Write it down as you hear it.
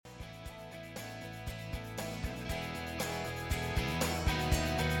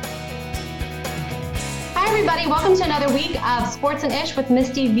everybody. Welcome to another week of Sports and Ish with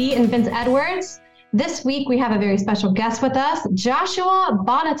Misty V and Vince Edwards. This week, we have a very special guest with us, Joshua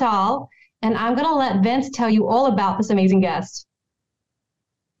Bonhotal, and I'm going to let Vince tell you all about this amazing guest.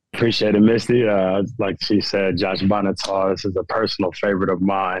 Appreciate it, Misty. Like she said, Josh Bonhotal, this is a personal favorite of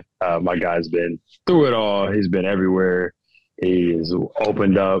mine. My guy's been through it all. He's been everywhere. He's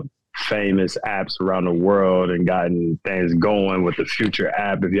opened up famous apps around the world and gotten things going with the Future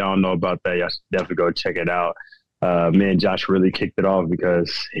app. If y'all don't know about that, y'all should definitely go check it out. Me and Josh really kicked it off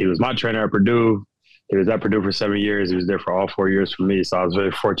because he was my trainer at Purdue. He was at Purdue for 7 years. He was there for all 4 years for me. So I was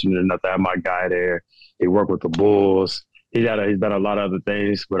very fortunate enough to have my guy there. He worked with the Bulls. He's done a lot of other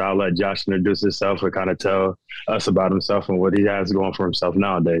things, but I'll let Josh introduce himself and kind of tell us about himself and what he has going for himself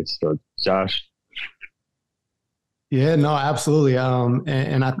nowadays. So, Josh. Yeah, no, absolutely.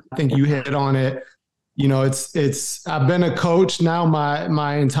 And I think you hit on it. You know, I've been a coach now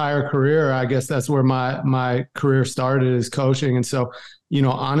my entire career. I guess that's where my career started, is coaching. And so, you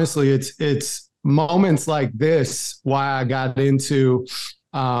know, honestly, it's moments like this why I got into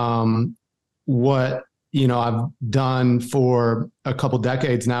what, you know, I've done for a couple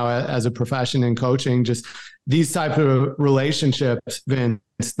decades now as a profession in coaching. Just these type of relationships, Vince,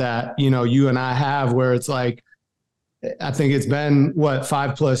 that, you know, you and I have, where it's like, I think it's been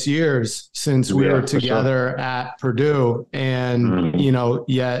 5+ years since we were together at Purdue, and you know,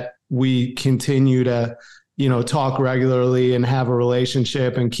 yet we continue to, you know, talk regularly and have a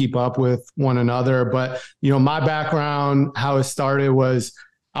relationship and keep up with one another. But, you know, my background, how it started, was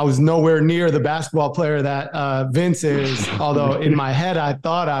I was nowhere near the basketball player that Vince is, although in my head I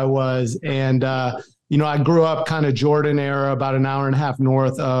thought I was. And you know, I grew up kind of Jordan era, about an hour and a half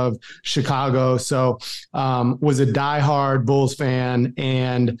north of Chicago. So was a diehard Bulls fan.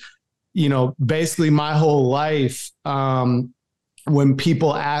 And, you know, basically my whole life, when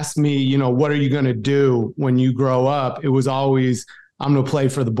people ask me, you know, what are you going to do when you grow up? It was always, I'm going to play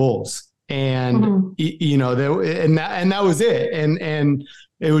for the Bulls. And, you know, that was it. And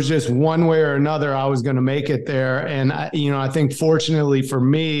it was just one way or another, I was going to make it there. And, you know, I think fortunately for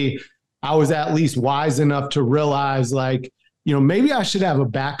me, I was at least wise enough to realize, like, you know, maybe I should have a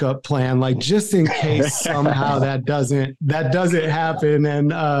backup plan, like, just in case somehow that doesn't happen.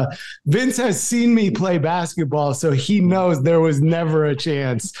 And Vince has seen me play basketball, so he knows there was never a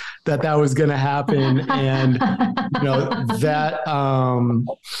chance that was going to happen. And, you know, that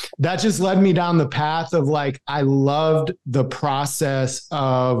just led me down the path of, like, I loved the process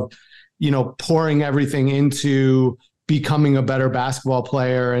of, you know, pouring everything into becoming a better basketball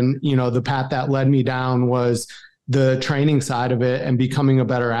player. And, you know, the path that led me down was the training side of it and becoming a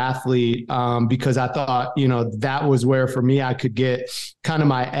better athlete, because I thought, you know, that was where for me I could get kind of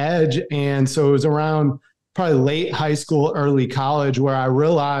my edge. And so it was around probably late high school, early college, where I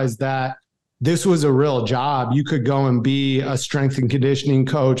realized that this was a real job. You could go and be a strength and conditioning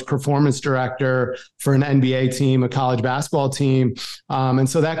coach, performance director for an NBA team, a college basketball team. And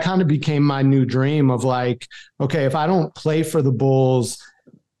so that kind of became my new dream of, like, okay, if I don't play for the Bulls,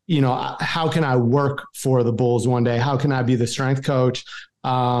 you know, how can I work for the Bulls one day? How can I be the strength coach?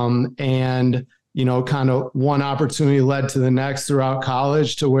 And, you know, kind of one opportunity led to the next throughout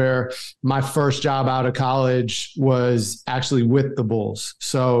college, to where my first job out of college was actually with the Bulls.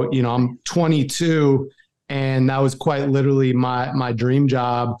 So, you know, I'm 22, and that was quite literally my dream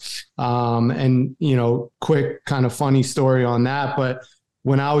job. And, you know, quick kind of funny story on that. But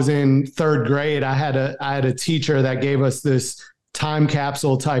when I was in third grade, I had a teacher that gave us this time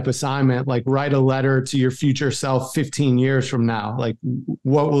capsule type assignment, like, write a letter to your future self 15 years from now. Like,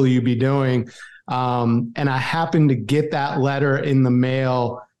 what will you be doing? And I happened to get that letter in the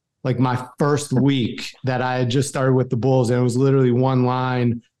mail, like, my first week that I had just started with the Bulls. And it was literally one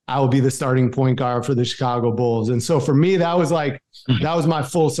line: I will be the starting point guard for the Chicago Bulls. And so for me, that was my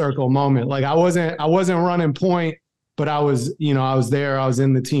full circle moment. Like, I wasn't running point, but I was there, I was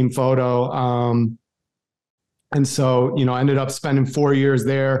in the team photo. And so, you know, I ended up spending 4 years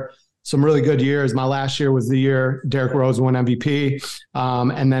there, some really good years. My last year was the year Derrick Rose won MVP,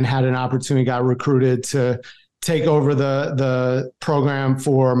 and then had an opportunity, got recruited to take over the program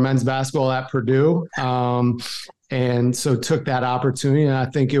for men's basketball at Purdue. And so took that opportunity. And I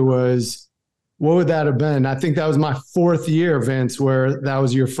think it was, what would that have been? I think that was my fourth year, Vince, where that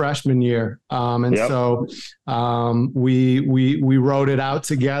was your freshman year. So we wrote it out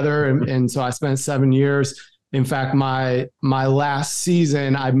together. And so I spent 7 years. In fact, my last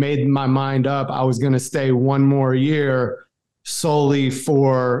season, I made my mind up. I was going to stay one more year solely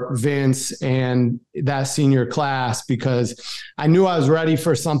for Vince and that senior class, because I knew I was ready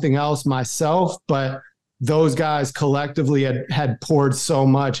for something else myself, but those guys collectively had poured so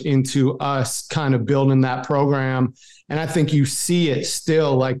much into us kind of building that program. And I think you see it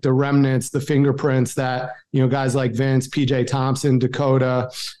still, like the remnants, the fingerprints that, guys like Vince, PJ Thompson,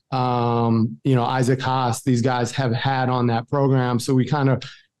 Dakota, Isaac Haas, these guys have had on that program. So we kind of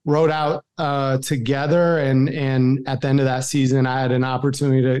rode out together. And at the end of that season, I had an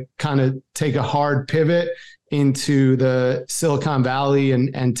opportunity to kind of take a hard pivot into the Silicon Valley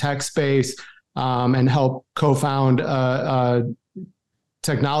and tech space, and help co-found a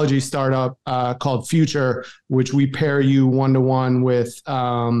technology startup called Future, which we pair you one-to-one with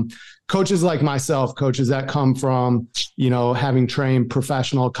coaches like myself, coaches that come from, having trained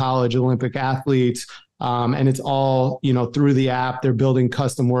professional college Olympic athletes. And it's all, through the app. They're building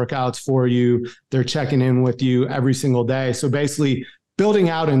custom workouts for you. They're checking in with you every single day. So basically building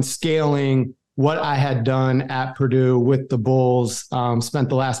out and scaling what I had done at Purdue with the Bulls, spent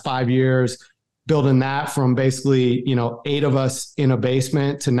the last 5 years building that from basically, 8 of us in a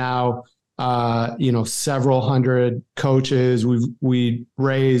basement to now, several hundred coaches. We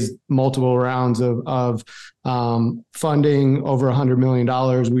raised multiple rounds of funding, over $100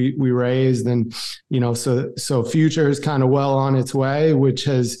 million we raised. And, so Future is kind of well on its way, which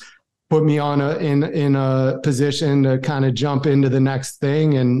has put me in a position to kind of jump into the next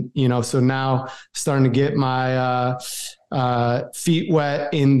thing. And, so now starting to get my, feet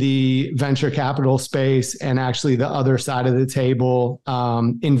wet in the venture capital space and actually the other side of the table,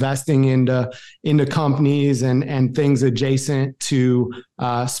 investing into companies and things adjacent to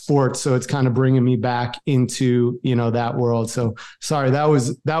sports. So it's kind of bringing me back into, that world. So sorry, that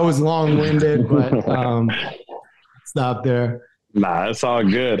was long-winded, but stop there. Nah, it's all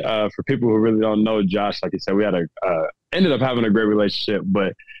good. For people who really don't know Josh, like you said, we had ended up having a great relationship,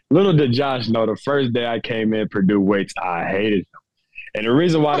 but little did Josh know, the first day I came in Purdue weights, I hated him. And the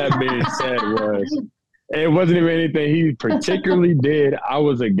reason why that being said was it wasn't even anything he particularly did. I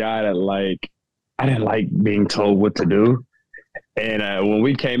was a guy that I didn't like being told what to do. And when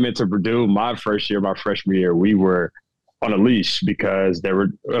we came into Purdue, my freshman year, we were on a leash because they were,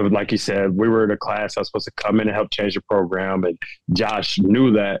 like you said, we were in a class I was supposed to come in and help change the program. And Josh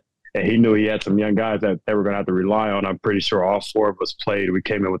knew that. And he knew he had some young guys that they were going to have to rely on. I'm pretty sure all 4 of us played. We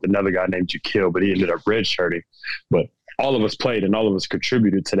came in with another guy named Jaquil, but he ended up redshirting. But all of us played and all of us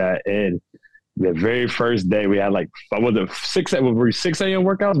contributed to that. And the very first day we had 6 a.m.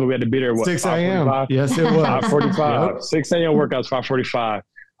 workouts, but we had to be there, 6 a.m. Yes, it was. 5:45. Yep. 6 a.m. workouts, 5:45.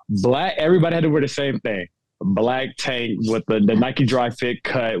 Everybody had to wear the same thing. Black tank with the Nike Dry Fit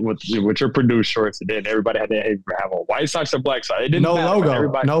cut with your Purdue shorts, and then everybody had to have a white socks or black socks. It didn't matter.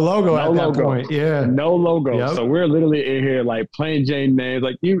 No logo at that point. Yeah, no logo. Yep. So we're literally in here plain Jane names.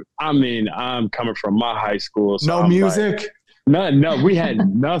 I'm coming from my high school. So no music. No, we had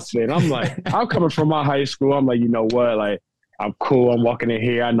nothing. I'm coming from my high school. I'm like, you know what? I'm cool. I'm walking in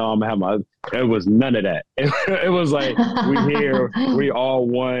here. I know I'm going to have it was none of that. It was we all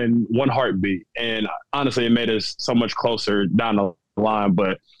one heartbeat. And honestly, it made us so much closer down the line.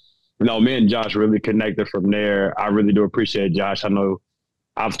 But, me and Josh really connected from there. I really do appreciate Josh. I know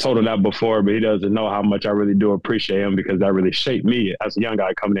I've told him that before, but he doesn't know how much I really do appreciate him because that really shaped me as a young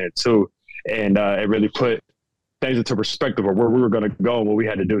guy coming in too. And it really put things into perspective of where we were going to go and what we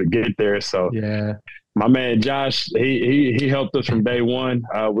had to do to get there. So yeah. My man Josh, he helped us from day one.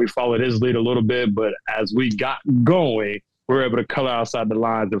 We followed his lead a little bit, but as we got going, we were able to color outside the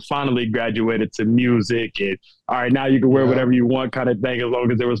lines and finally graduated to music. And all right, now you can wear whatever you want kind of thing, as long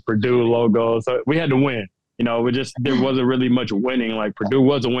as there was Purdue logo. So we had to win. There wasn't really much winning. Purdue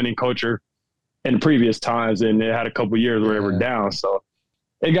was a winning culture in previous times, and it had a couple years where they were down. So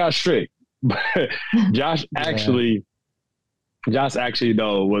it got strict. But Josh actually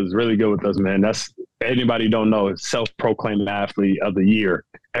though was really good with us, man. That's anybody don't know, self-proclaimed athlete of the year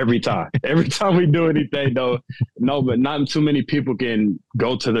every time we do anything though. No, but not too many people can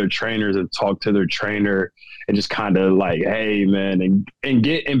go to their trainers and talk to their trainer and just kind of hey man, and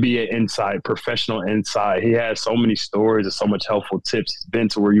get NBA insight, professional insight. He has so many stories and so much helpful tips. He's been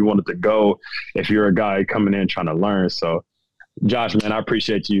to where you wanted to go if you're a guy coming in trying to learn. So Josh, man, I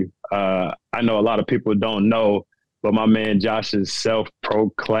appreciate you. I know a lot of people don't know, but my man Josh is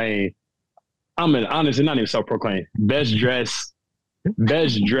self-proclaimed. Honestly, not even self-proclaimed. Best dressed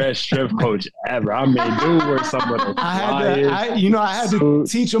strength coach ever. Dude wears some of the I had to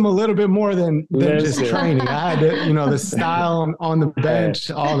teach him a little bit more than just training. I had to, the style on the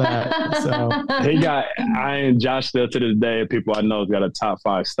bench, all that. So I and Josh still to this day, people I know has got a top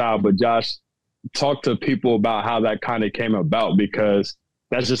 5 style. But Josh, talk to people about how that kind of came about, because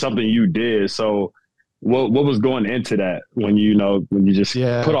that's just something you did. So what was going into that when when you just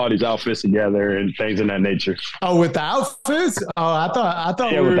put all these outfits together and things of that nature? Oh, with the outfits? Oh, I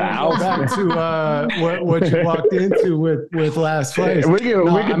thought we were with the going back to what you walked into with last place. We can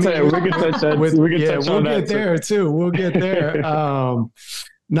touch that. We'll get there too. We'll get there.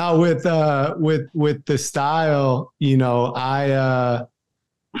 Now with the style,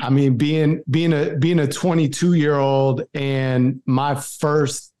 I mean, being a 22-year-old and my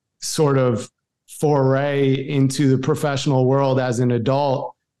first sort of foray into the professional world as an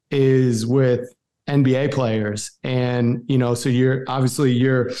adult is with NBA players. And, so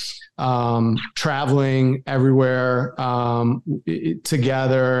you're traveling everywhere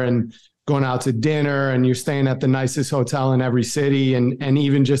together and going out to dinner, and you're staying at the nicest hotel in every city. And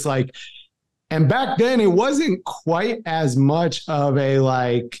even just like, and back then it wasn't quite as much of a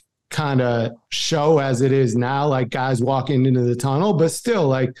like kind of show as it is now, like guys walking into the tunnel, but still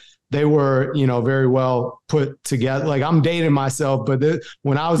like they were, very well put together. Like I'm dating myself, but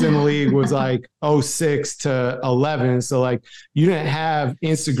when I was in the league was like 06 to 11. So like you didn't have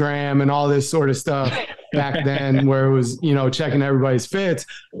Instagram and all this sort of stuff back then where it was, checking everybody's fits.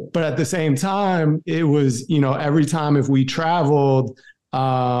 But at the same time, it was, every time if we traveled,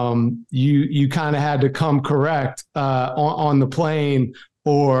 you kind of had to come correct on the plane,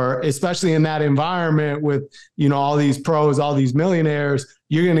 or especially in that environment with, all these pros, all these millionaires,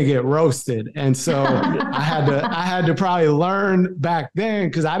 you're going to get roasted. And so I had to probably learn back then,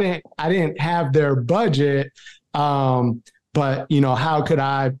 because I didn't have their budget. But how could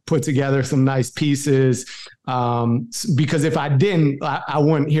I put together some nice pieces? Because if I didn't, I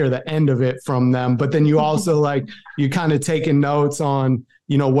wouldn't hear the end of it from them. But then you also you kind of taking notes on,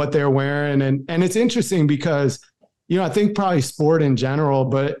 what they're wearing. And it's interesting because, I think probably sport in general,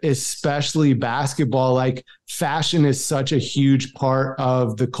 but especially basketball, like fashion is such a huge part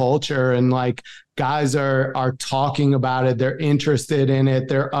of the culture, and like guys are talking about it. They're interested in it.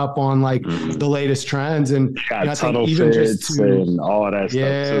 They're up on like the latest trends, and I think even just and all that stuff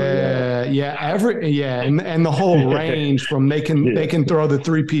too. And the whole range from they can throw the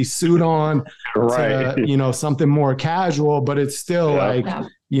 3-piece suit on to, something more casual, but it's still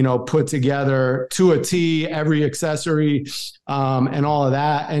put together to a T, every accessory, and all of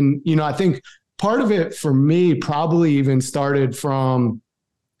that. And, I think part of it for me probably even started from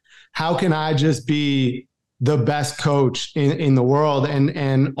how can I just be the best coach in the world?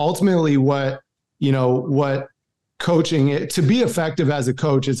 And ultimately what coaching, to be effective as a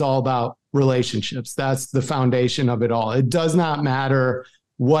coach is all about relationships. That's the foundation of it all. It does not matter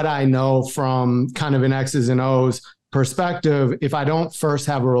what I know from kind of an X's and O's perspective if I don't first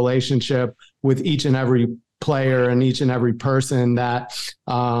have a relationship with each and every player and each and every person that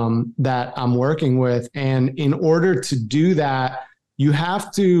I'm working with. And in order to do that, you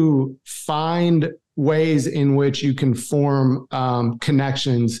have to find ways in which you can form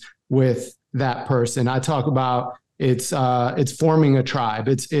connections with that person. I talk about it's forming a tribe.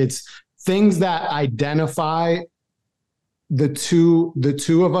 It's things that identify the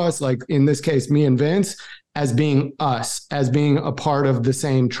two of us, like in this case, me and Vince, as being us, as being a part of the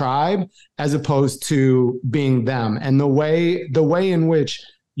same tribe, as opposed to being them. And the way in which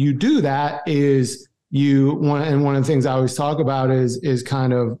you do that is one of the things I always talk about is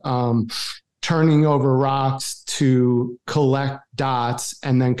kind of turning over rocks to collect dots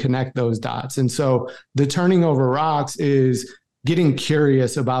and then connect those dots. And so the turning over rocks is getting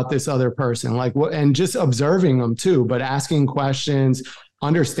curious about this other person, and just observing them too, but asking questions,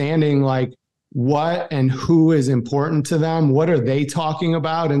 understanding what and who is important to them, what are they talking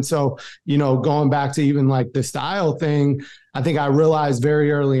about? And so, going back to even the style thing, I think I realized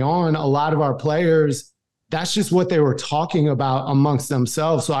very early on, a lot of our players, that's just what they were talking about amongst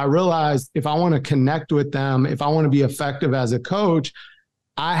themselves. So I realized if I want to connect with them, if I want to be effective as a coach,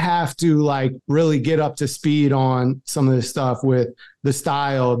 I have to really get up to speed on some of this stuff with the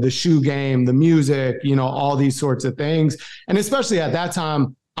style, the shoe game, the music, all these sorts of things. And especially at that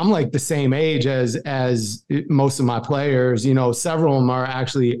time, I'm the same age as most of my players, several of them are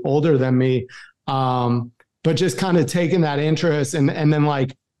actually older than me. But just kind of taking that interest and then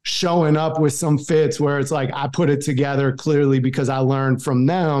showing up with some fits where it's I put it together clearly because I learned from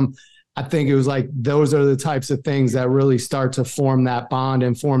them. I think it was those are the types of things that really start to form that bond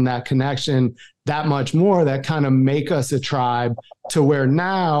and form that connection that much more, that kind of make us a tribe, to where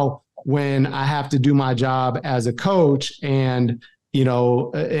now when I have to do my job as a coach and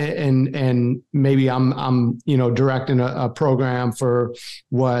and maybe I'm directing a program for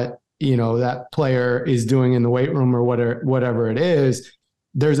what that player is doing in the weight room or whatever it is,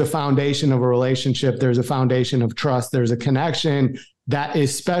 there's a foundation of a relationship, there's a foundation of trust, there's a connection. that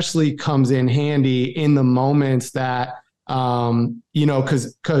especially comes in handy in the moments that,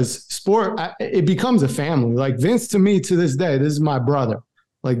 because sport, it becomes a family. Like Vince, to me, to this day, this is my brother.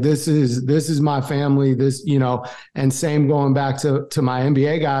 Like this is my family, and same going back to my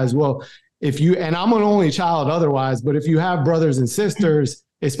NBA guys. Well, and I'm an only child otherwise, but if you have brothers and sisters,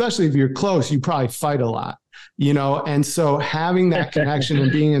 especially if you're close, you probably fight a lot, and so having that connection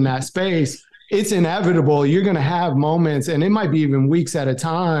and being in that space, it's inevitable. You're going to have moments, and it might be even weeks at a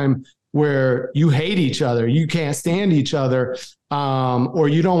time, where you hate each other, you can't stand each other, or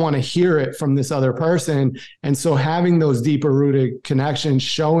you don't want to hear it from this other person. And so having those deeper rooted connections,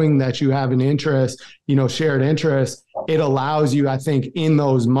 showing that you have an interest, shared interest, it allows you, I think, in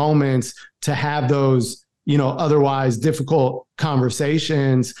those moments to have those, otherwise difficult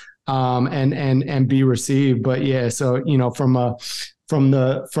conversations, and be received. But yeah, so, from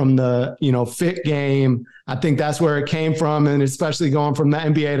the fit game, I think that's where it came from. And especially going from the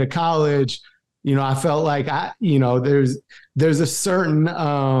NBA to college, I felt like there's a certain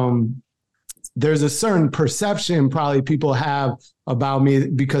perception probably people have about me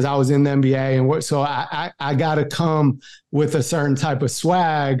because I was in the NBA. And so I got to come with a certain type of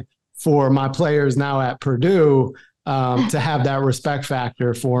swag for my players now at Purdue, to have that respect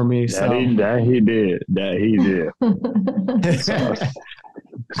factor for me. That he did.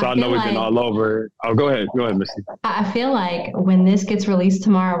 So I know we've been all over. Oh, go ahead, Misty. I feel like when this gets released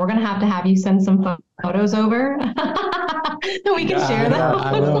tomorrow, we're going to have you send some photos over that we can share them.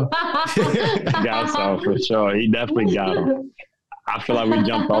 I know. Got some for sure. He definitely got them. I feel like we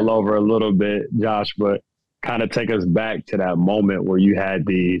jumped all over a little bit, Josh, but kind of take us back to that moment where you had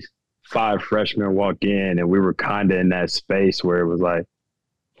these 5 freshmen walk in and we were kind of in that space where it was like,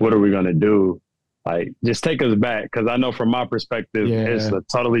 what are we going to do? Like, just take us back. Cause I know from my perspective, it's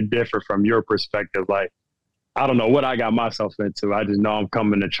totally different from your perspective. Like, I don't know what I got myself into. I just know I'm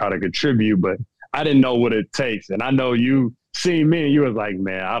coming to try to contribute, but I didn't know what it takes. And I know you see me and you was like,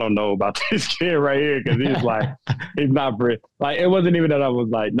 man, I don't know about this kid right here. Cause he's like, he's not, like, it wasn't even that I was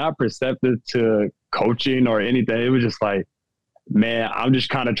like, not perceptive to coaching or anything. It was just like, man, I'm just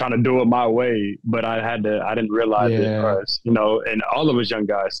kind of trying to do it my way, but I didn't realize it was, and all of us young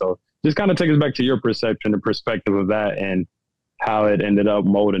guys. So just kind of take us back to your perception and perspective of that and how it ended up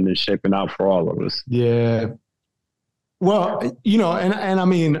molding and shaping out for all of us. Yeah. Well, and I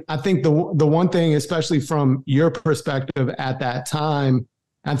mean, I think the one thing, especially from your perspective at that time,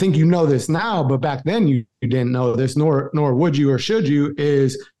 I think you know this now, but back then you didn't know this, nor would you or should you,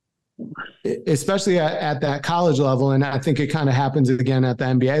 is especially at that college level. And I think it kind of happens again at the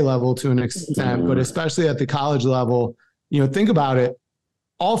NBA level to an extent, but especially at the college level, think about it.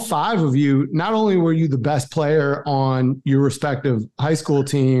 All 5 of you, not only were you the best player on your respective high school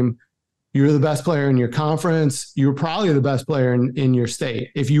team, you were the best player in your conference. You were probably the best player in your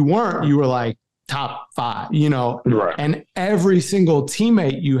state. If you weren't, you were like top 5, right. And every single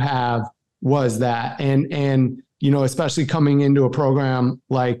teammate you have was that. And, especially coming into a program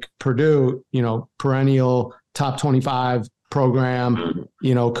like Purdue, perennial top 25 program,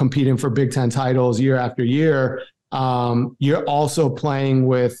 competing for Big Ten titles year after year. You're also playing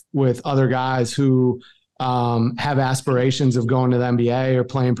with other guys who have aspirations of going to the NBA or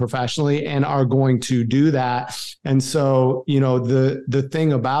playing professionally and are going to do that. And so, the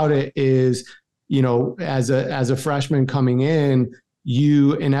thing about it is, as a freshman coming in,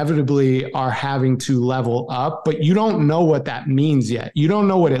 you inevitably are having to level up, but you don't know what that means yet. You don't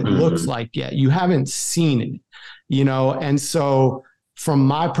know what it looks like yet. You haven't seen it, and so from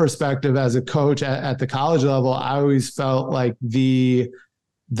my perspective as a coach at the college level, I always felt like the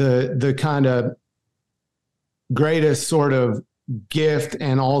kind of greatest sort of gift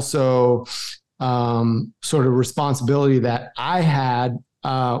and also sort of responsibility that I had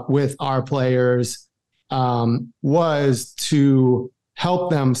with our players was to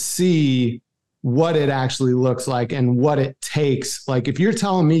help them see what it actually looks like and what it takes. Like if you're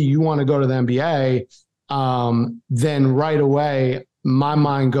telling me you want to go to the NBA, then right away, my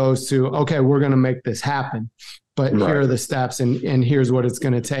mind goes to, okay, we're going to make this happen, but right. Here are the steps and here's what it's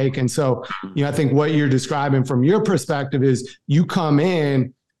going to take. And so, I think what you're describing from your perspective is you come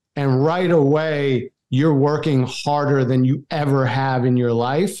in and right away you're working harder than you ever have in your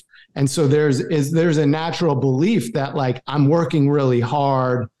life. And so there's a natural belief that like, I'm working really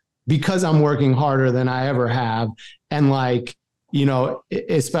hard because I'm working harder than I ever have. And like,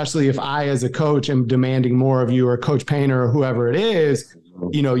 especially if I, as a coach, am demanding more of you or Coach Painter or whoever it is,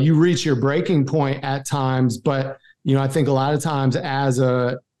 you reach your breaking point at times. But, I think a lot of times as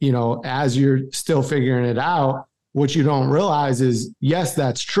you're still figuring it out, what you don't realize is, yes,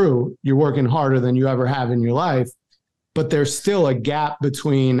 that's true. You're working harder than you ever have in your life. but there's still a gap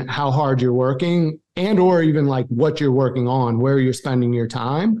between how hard you're working and or even like what you're working on, where you're spending your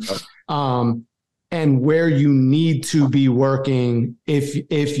time, and where you need to be working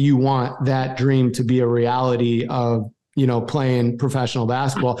if you want that dream to be a reality of, you know, playing professional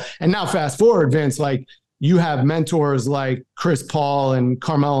basketball. And now fast forward, Vince, like you have mentors like Chris Paul and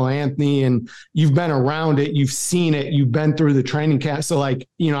Carmelo Anthony, and you've been around it, you've seen it, you've been through the training camp. So like,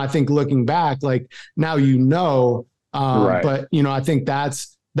 you know, I think looking back, like now, you know, right. But you know, I think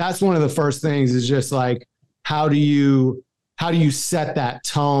that's one of the first things is just like, how do you set that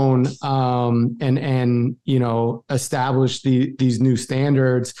tone, and, you know, establish these new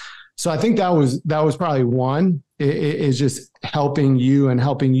standards. So I think that was probably one, is just helping you and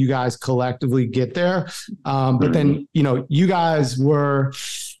helping you guys collectively get there. But then, you know, you guys were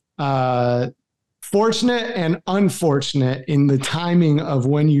fortunate and unfortunate in the timing of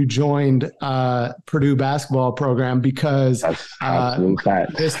when you joined Purdue basketball program, because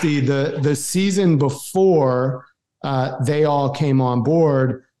Misty, the season before they all came on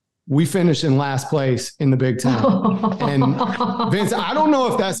board, we finished in last place in the Big Ten. And Vince, I don't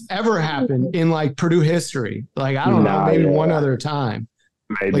know if that's ever happened in like Purdue history. Like, I don't know, maybe one other time.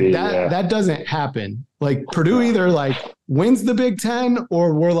 Maybe like that doesn't happen. Like Purdue either like wins the Big Ten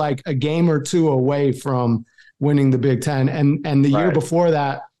or we're like a game or two away from winning the Big Ten. And the year before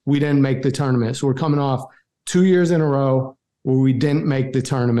that, we didn't make the tournament. So we're coming off 2 years in a row where we didn't make the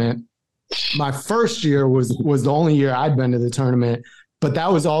tournament. My first year was the only year I'd been to the tournament. But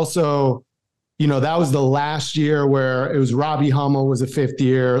that was also, you know, that was the last year where it was Robbie Hummel was a fifth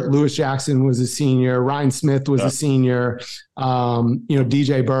year, Lewis Jackson was a senior, Ryan Smith was a senior, you know,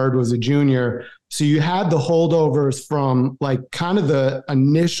 DJ Bird was a junior. So you had the holdovers from like kind of the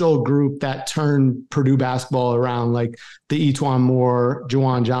initial group that turned Purdue basketball around, like the E'Twaun Moore,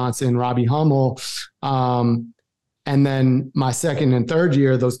 Juwan Johnson, Robbie Hummel. And then my second and third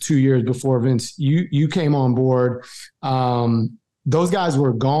year, those 2 years before Vince, you came on board, those guys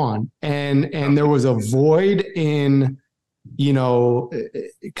were gone, and there was a void in, you know,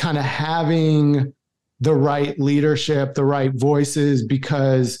 kind of having the right leadership, the right voices,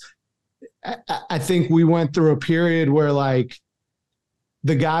 because I think we went through a period where like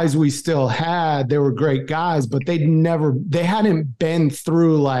the guys we still had, they were great guys, but they hadn't been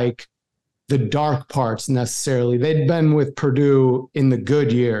through like the dark parts necessarily. They'd been with Purdue in the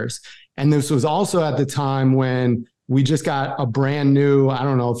good years. And this was also at the time when we just got a brand new, I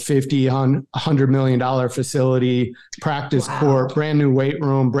don't know, $100 million facility, practice court, brand new weight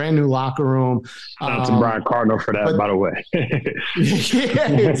room, brand new locker room. Shout out to Brian Cardinal for that, by the way.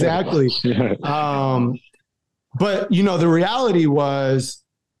 Yeah, exactly. But, you know, the reality was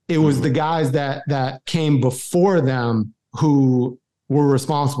it was the guys that came before them who were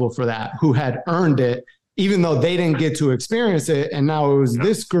responsible for that, who had earned it, even though they didn't get to experience it. And now it was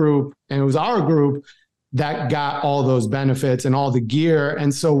this group, and it was our group that got all those benefits and all the gear.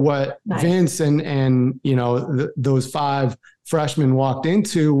 And so what Vince and you know, those five freshmen walked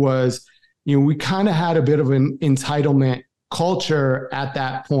into was, you know, we kind of had a bit of an entitlement culture at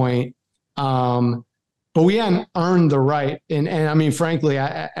that point. But we hadn't earned the right. And I mean, frankly,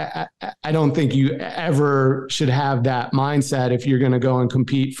 I don't think you ever should have that mindset if you're going to go and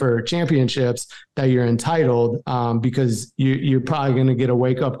compete for championships that you're entitled, because you're probably going to get a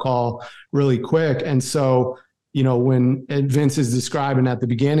wake-up call really quick. And so, you know, when Vince is describing at the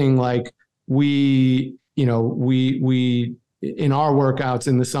beginning, like we in our workouts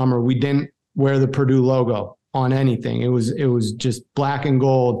in the summer, we didn't wear the Purdue logo on anything. It was just black and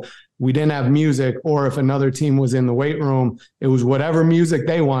gold. We didn't have music, or if another team was in the weight room, it was whatever music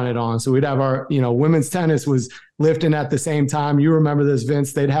they wanted on. So we'd have our, you know, women's tennis was lifting at the same time. You remember this,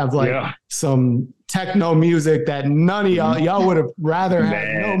 Vince? They'd have like some techno music that none of y'all would have rather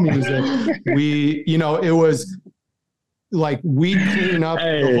had no music. We, you know, it was like we clean up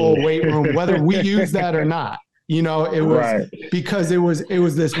the whole weight room, whether we use that or not. You know, it was because it was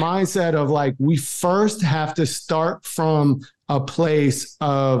this mindset of like, we first have to start from a place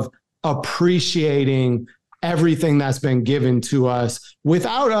of appreciating everything that's been given to us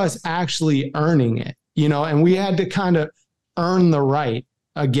without us actually earning it, you know, and we had to kind of earn the right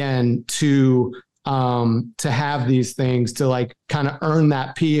again to have these things, to like kind of earn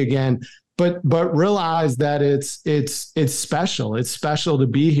that P again, but realize that it's special. It's special to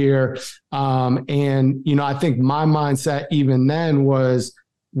be here. And, you know, I think my mindset even then was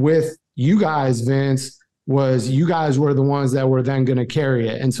with you guys, Vince, was you guys were the ones that were then going to carry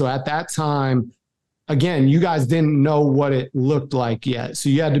it. And so at that time, again, you guys didn't know what it looked like yet. So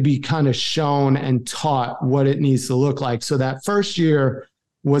you had to be kind of shown and taught what it needs to look like. So that first year,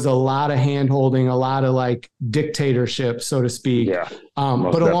 was a lot of hand-holding, a lot of like dictatorship, so to speak. Yeah,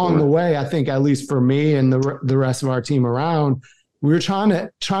 but along the way, I think at least for me and the rest of our team around, we were trying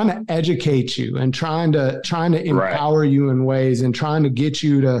to educate you and trying to empower you in ways and trying to get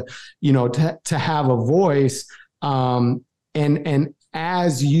you to, to have a voice. And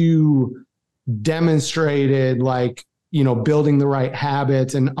as you demonstrated, like, building the right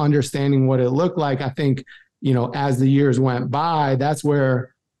habits and understanding what it looked like, I think, as the years went by, that's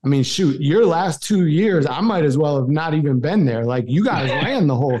where, I mean, shoot, your last 2 years, I might as well have not even been there. Like, you guys ran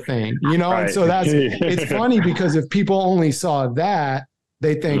the whole thing, Right. And so it's funny because if people only saw that,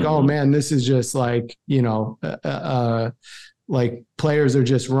 they think, oh man, this is just like, like players are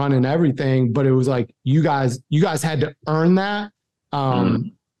just running everything. But it was like, you guys had to earn that.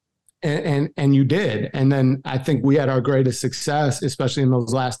 And you did. And then I think we had our greatest success, especially in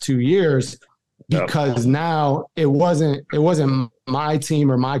those last 2 years, because now it wasn't my team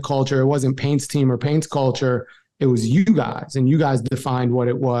or my culture. It wasn't Paint's team or Paint's culture. It was you guys, and you guys defined what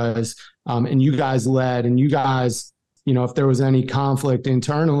it was. And you guys led, and you guys, if there was any conflict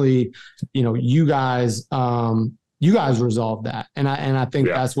internally, you guys resolved that. And I think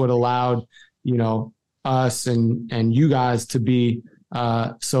that's what allowed, us and you guys to be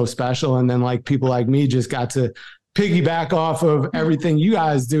so special. And then like people like me just got to piggyback off of everything you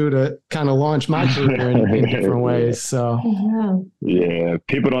guys do to kind of launch my career in different ways. So yeah,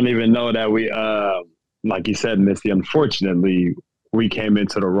 people don't even know that we, like you said, Misty, unfortunately, we came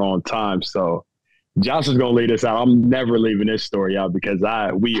into the wrong time. So Josh is going to lead us out. I'm never leaving this story out because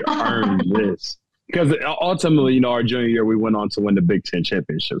we earned this. Because ultimately, our junior year, we went on to win the Big Ten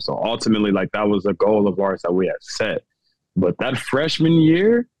championship. So ultimately, like, that was a goal of ours that we had set. But that freshman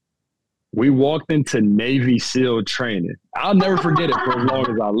year, we walked into Navy SEAL training. I'll never forget it for as long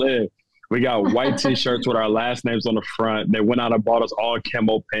as I live. We got white T-shirts with our last names on the front. They went out and bought us all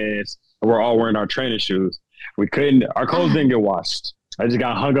camo pants, and we're all wearing our training shoes. Our clothes didn't get washed. I just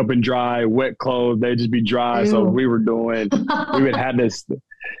got hung up and dry, wet clothes. They'd just be dry. Ew. So we would had this.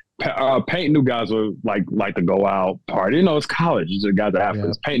 Paint new guys would like to go out, party. It's college. It's the guys that have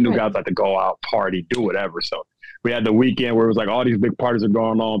this. Paint new guys like to go out, party, do whatever. So we had the weekend where it was like all these big parties are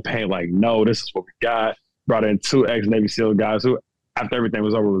going on. Paint like, no, this is what we got. Brought in 2 ex-Navy SEAL guys who, after everything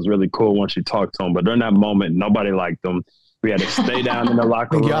was over, was really cool once you talked to them. But during that moment, nobody liked them. We had to stay down in the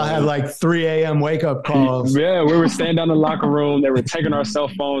locker room. Y'all had like 3 a.m. wake up calls. Yeah, we were staying down in the locker room. They were taking our cell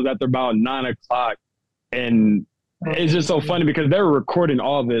phones after about 9 o'clock. And it's just so funny because they were recording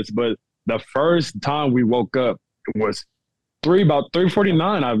all this. But the first time we woke up was about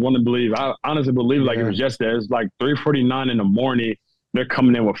 3:49. I want to believe. I honestly believe like it was yesterday. It was like 3:49 in the morning. They're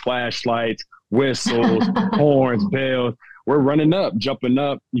coming in with flashlights, whistles, horns, bells. We're running up, jumping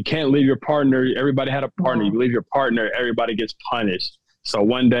up. You can't leave your partner. Everybody had a partner. You leave your partner, everybody gets punished. So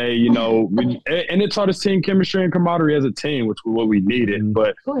one day, and it taught us team chemistry and camaraderie as a team, which was what we needed.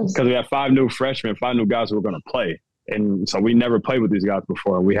 But because we had 5 new freshmen, 5 new guys who were going to play. And so we never played with these guys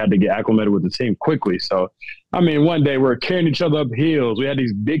before. We had to get acclimated with the team quickly. So, I mean, one day we're carrying each other up hills. We had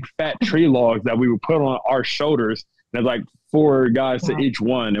these big fat tree logs that we would put on our shoulders. There's like 4 guys to each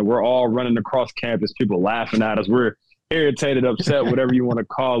one. And we're all running across campus, people laughing at us. We're irritated, upset, whatever you want to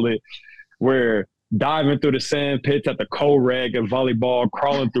call it. We're diving through the sand pits at the co-reg and volleyball,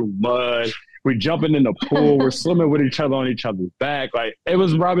 crawling through mud. We're jumping in the pool. We're swimming with each other on each other's back. Like, it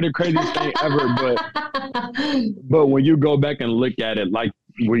was probably the craziest thing ever. But when you go back and look at it, like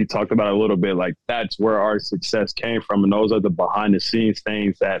we talked about a little bit, like that's where our success came from. And those are the behind the scenes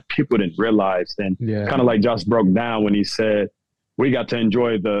things that people didn't realize. And kind of like Josh broke down when he said, we got to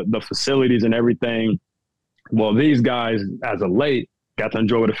enjoy the facilities and everything. Well, these guys, as of late, got to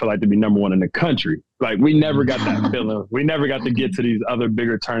enjoy what it felt like to be number 1 in the country. Like, we never got that feeling. We never got to get to these other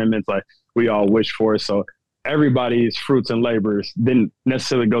bigger tournaments like we all wish for. So everybody's fruits and labors didn't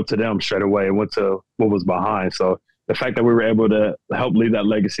necessarily go to them straight away. It went to what was behind. So the fact that we were able to help leave that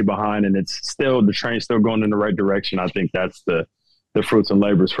legacy behind, and it's still, the train's still going in the right direction, I think that's the fruits and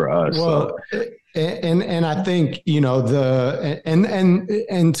labors for us. Well, and I think, and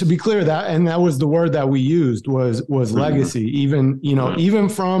to be clear, that was the word that we used was legacy. Even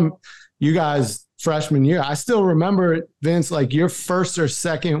from you guys freshman year, I still remember, Vince, like your first or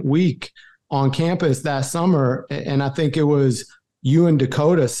second week on campus that summer. And I think it was you and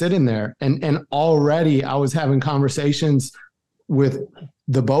Dakota sitting there, and already I was having conversations with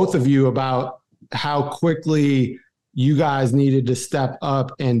the both of you about how quickly you guys needed to step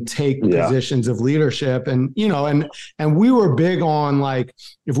up and take positions of leadership. And, and we were big on, like,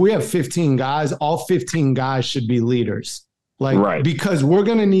 if we have 15 guys, all 15 guys should be leaders. Like, because we're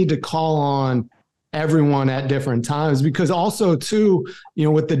going to need to call on everyone at different times, because also too,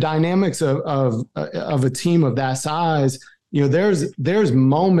 with the dynamics of a team of that size, there's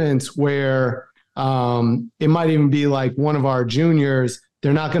moments where it might even be like one of our juniors,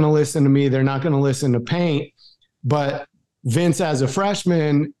 they're not going to listen to me, they're not going to listen to Paint, but Vince as a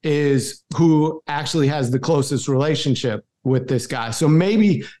freshman is who actually has the closest relationship with this guy. So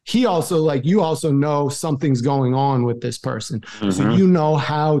maybe he also, like, you also know something's going on with this person. So you know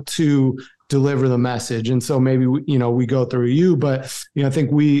how to deliver the message. And so maybe, we go through you, but, I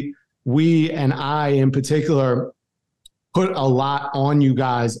think we and I in particular put a lot on you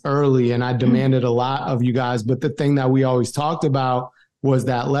guys early, and I demanded a lot of you guys. But the thing that we always talked about was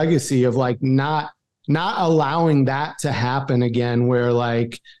that legacy of like not allowing that to happen again, where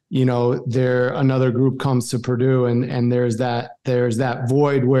like, another group comes to Purdue and there's that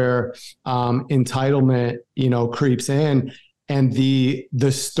void where entitlement, creeps in. And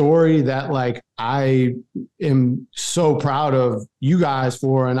the story that like I am so proud of you guys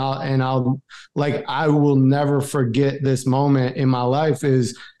for, and I will never forget this moment in my life,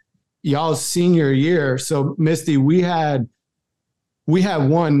 is y'all's senior year. So Misty, we had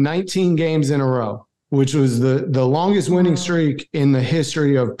won 19 games in a row, which was the longest winning streak in the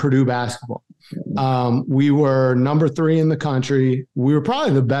history of Purdue basketball. We were number 3 in the country. We were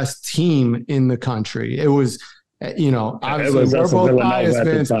probably the best team in the country. It was, obviously we're both biased,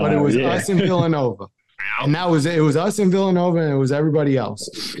 Vince, but it was us and Villanova. And it was us and Villanova, and it was everybody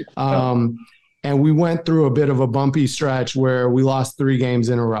else. And we went through a bit of a bumpy stretch where we lost 3 games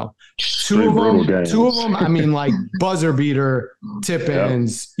in a row. Two of them, I mean, like buzzer beater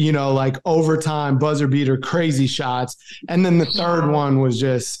tip-ins, like overtime buzzer beater, crazy shots. And then the third one was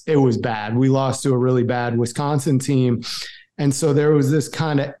it was bad. We lost to a really bad Wisconsin team. And so there was this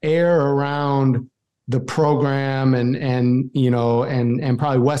kind of air around the program and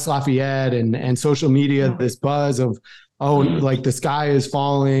probably West Lafayette and social media, this buzz of, like the sky is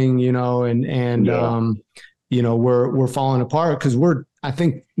falling, we're falling apart, because we're, I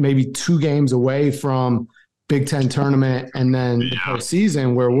think, maybe 2 games away from Big Ten tournament and then the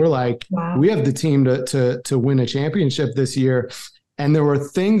postseason, where we're like, we have the team to win a championship this year. And there were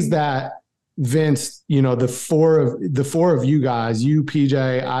things that Vince, the four of you guys, you,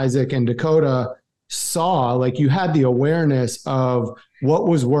 PJ, Isaac, and Dakota, saw. Like, you had the awareness of what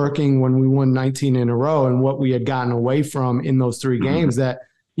was working when we won 19 in a row and what we had gotten away from in those 3 games that,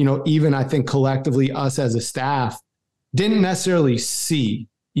 even I think collectively us as a staff didn't necessarily see,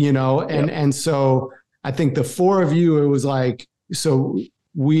 and so I think the 4 of you, it was like, so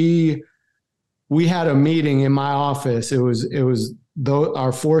we had a meeting in my office. It was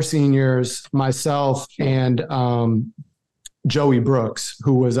our 4 seniors, myself, and Joey Brooks,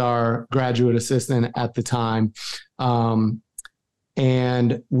 who was our graduate assistant at the time.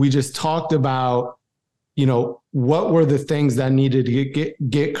 And we just talked about, what were the things that needed to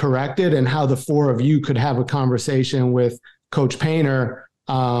get corrected, and how the 4 of you could have a conversation with Coach Painter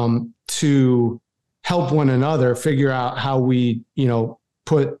to help one another figure out how we,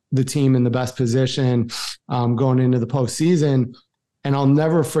 put the team in the best position going into the postseason. And I'll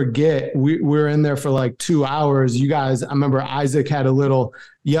never forget, we were in there for like 2 hours. You guys, I remember Isaac had a little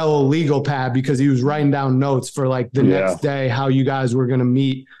yellow legal pad because he was writing down notes for like the next day, how you guys were going to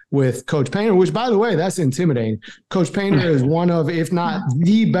meet with Coach Painter, which, by the way, that's intimidating. Coach Painter is one of, if not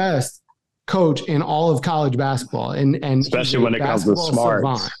the best coach in all of college basketball. And especially when it comes to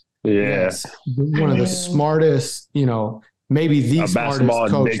smarts. Yes, one of the smartest, maybe the smartest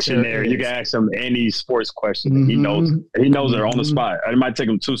basketball dictionary. You can ask him any sports question. He knows it on the spot. It might take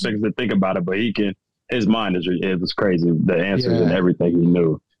him 2 seconds to think about it, but his mind is crazy. The answers and everything he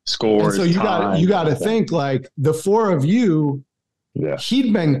knew. Scores. And so you got to think, like, the 4 of you,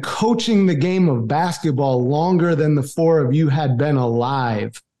 he'd been coaching the game of basketball longer than the 4 of you had been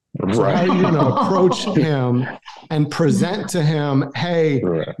alive. So how are you going to approach him and present to him, hey,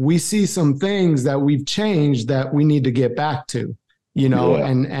 we see some things that we've changed that we need to get back to,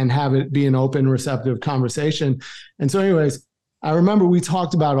 and have it be an open, receptive conversation. And so anyways, I remember we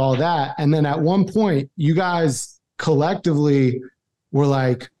talked about all that. And then at one point, you guys collectively were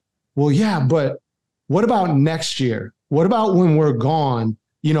like, well, yeah, but what about next year? What about when we're gone?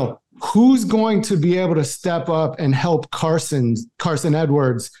 Who's going to be able to step up and help Carson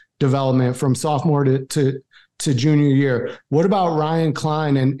Edwards' development from sophomore to junior year? What about Ryan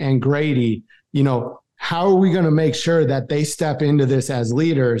Klein and Grady? How are we going to make sure that they step into this as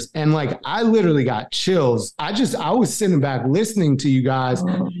leaders? And like, I literally got chills. I was sitting back listening to you guys,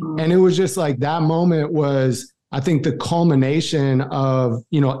 and it was just like, that moment was, I think, the culmination of,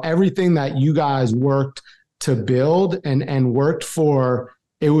 everything that you guys worked to build and worked for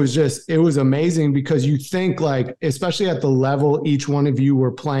it was amazing because you think like, especially at the level each one of you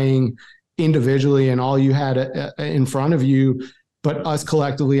were playing individually and all you had in front of you, but us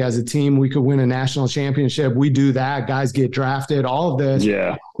collectively as a team, we could win a national championship. We do that. Guys get drafted, all of this.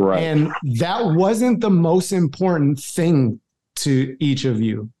 Yeah, right. And that wasn't the most important thing to each of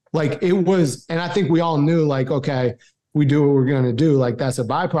you. Like it was, and I think we all knew like, okay, we do what we're going to do. Like that's a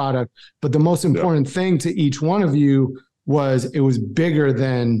byproduct. But the most important thing to each one of you was it was bigger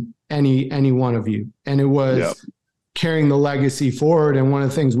than any one of you. And it was carrying the legacy forward. And one of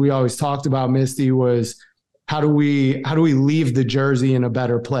the things we always talked about, Misty, was how do we leave the jersey in a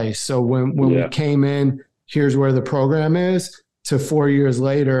better place? So when we came in, here's where the program is, to 4 years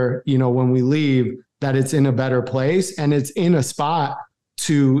later, you know, when we leave, that it's in a better place and it's in a spot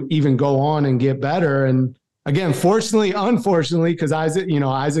to even go on and get better. And again, unfortunately, because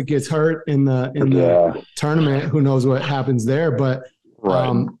Isaac gets hurt in the tournament. Who knows what happens there? But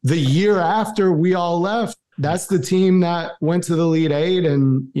the year after we all left, that's the team that went to the Elite Eight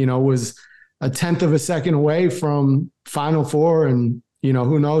and, you know, was a tenth of a second away from Final Four and, you know,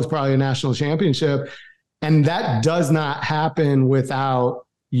 who knows, probably a national championship. And that does not happen without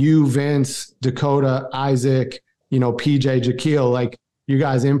you, Vince, Dakota, Isaac, you know, PJ, Jaquil. Like you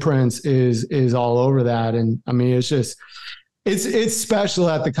guys' imprints is all over that. And I mean, it's just, it's special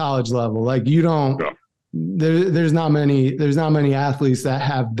at the college level. Like you don't, there's not many athletes that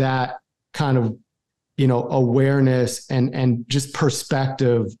have that kind of, you know, awareness and just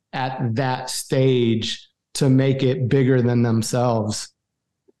perspective at that stage to make it bigger than themselves.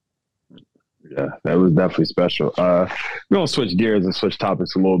 Yeah, that was definitely special. We're going to switch gears and switch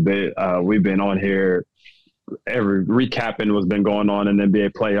topics a little bit. We've been on here recapping what's been going on in the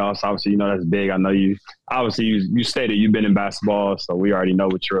NBA playoffs. Obviously, you know, that's big. I know you stated you've been in basketball, so we already know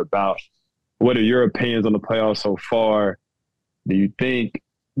what you're about. What are your opinions on the playoffs so far? Do you think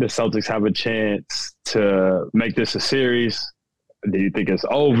the Celtics have a chance to make this a series? Do you think it's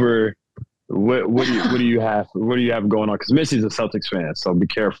over? What do you have going on? Because Missy's a Celtics fan, so be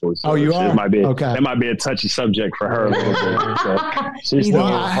careful. So you are? It might be a touchy subject for her a little bit. So she's still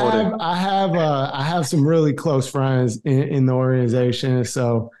I have some really close friends in the organization,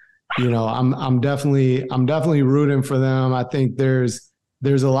 so you know I'm definitely rooting for them. I think there's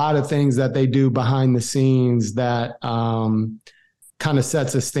a lot of things that they do behind the scenes that kind of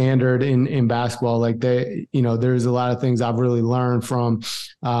sets a standard in basketball. Like there's a lot of things I've really learned from,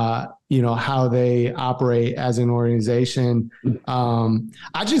 how they operate as an organization. I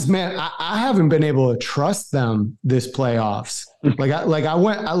haven't been able to trust them this playoffs.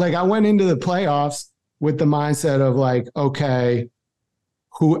 I went into the playoffs with the mindset of like, okay,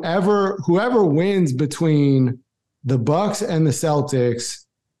 whoever wins between the Bucks and the Celtics,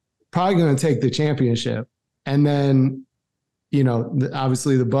 probably going to take the championship. And then, you know,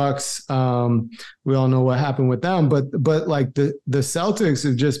 obviously the Bucks, we all know what happened with them, but like the Celtics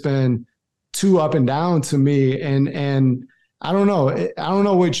have just been too up and down to me. And I don't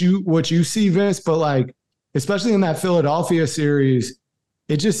know what you see, Vince, but like, especially in that Philadelphia series,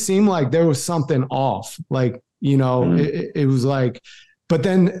 it just seemed like there was something off. Like, you know, it was like, but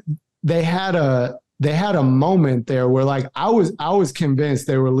then they had a moment there where like, I was convinced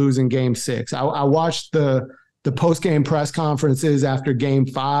they were losing game 6. I watched the post-game press conferences after game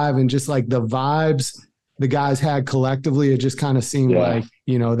 5 and just like the vibes the guys had collectively, it just kind of seemed like,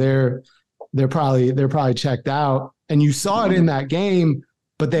 you know, they're probably checked out. And you saw it in that game,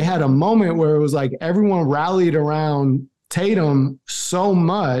 but they had a moment where it was like everyone rallied around Tatum so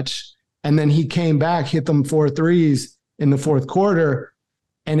much. And then he came back, hit them 4 threes in the fourth quarter.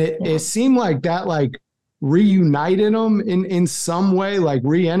 And it seemed like that, like, reunited them in some way, like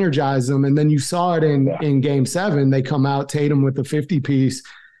re-energized them. And then you saw it in game 7, they come out Tatum with the 50 piece.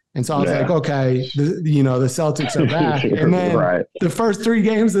 And so I was like, okay, the Celtics are back. And then the first 3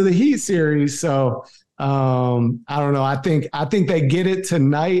 games of the Heat series. So I don't know. I think they get it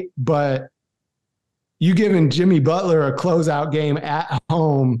tonight, but you giving Jimmy Butler a closeout game at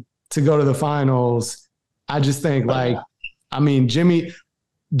home to go to the finals. I just think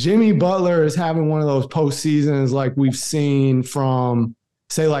Jimmy Butler is having one of those postseasons like we've seen from,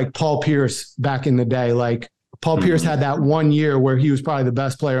 say, like Paul Pierce back in the day. Like Paul Pierce had that one year where he was probably the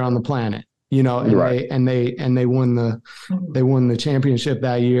best player on the planet, you know, and they won the championship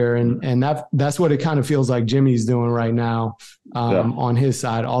that year, and that's what it kind of feels like Jimmy's doing right now on his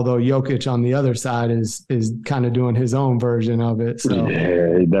side. Although Jokic on the other side is kind of doing his own version of it. So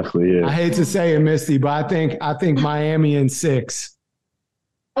yeah, he definitely is. I hate to say it, Misty, but I think Miami in 6.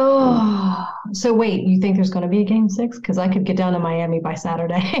 Oh, so wait, you think there's going to be a game six? Because I could get down to Miami by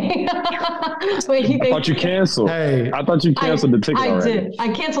Saturday. Wait, you I thought you think? canceled. Hey. I thought you canceled the ticket I already. did.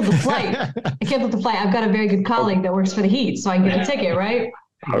 I canceled the flight. I canceled the flight. I've got a very good colleague that works for the Heat, so I can get a ticket, right?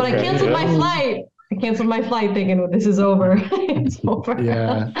 But I Okay, canceled yeah. my flight. I canceled my flight thinking, well, this is over. It's over.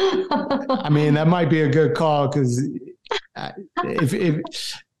 Yeah. I mean, that might be a good call because if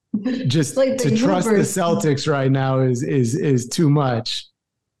just Like the to trust the universe. Celtics right now is too much.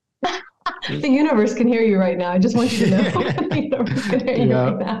 The universe can hear you right now. I just want you to know. The universe can hear you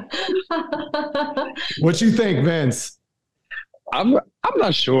Yeah. right now. What you think, Vince? I'm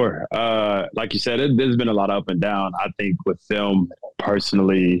not sure. Like you said, there's been a lot of up and down. I think with them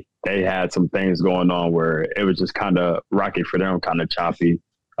personally, they had some things going on where it was just kind of rocky for them, kind of choppy,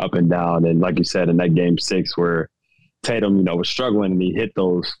 up and down. And like you said, in that game six where Tatum, was struggling and he hit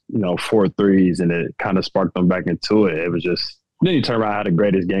those, 4 threes and it kind of sparked them back into it. It was just, then he turned around, had the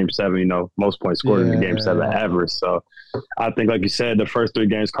greatest game seven, most points scored in the game seven ever. So I think, like you said, the first 3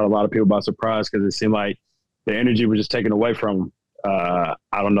 games caught a lot of people by surprise because it seemed like the energy was just taken away from them. I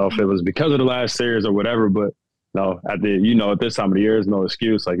don't know if it was because of the last series or whatever, but no, at this time of the year, there's no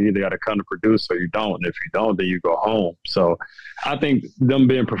excuse. Like you either got to come to produce or you don't. And if you don't, then you go home. So I think them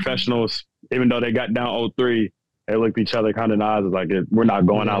being professionals, even though they got down 0-3, they looked at each other kind of in the eyes like, we're not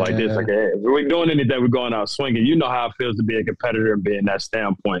going out like this. Like, hey, if we're doing anything, we're going out swinging. You know how it feels to be a competitor and be in that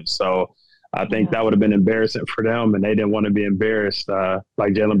standpoint. So I think that would have been embarrassing for them, and they didn't want to be embarrassed,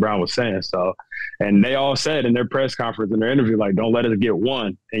 like Jaylen Brown was saying. So, and they all said in their press conference, in their interview, like, don't let us get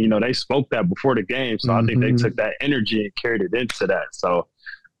one. And, they spoke that before the game. So I think they took that energy and carried it into that. So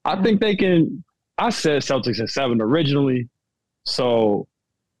I think they can – I said Celtics in 7 originally. So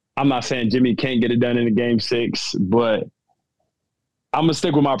I'm not saying Jimmy can't get it done in the game 6, but I'm gonna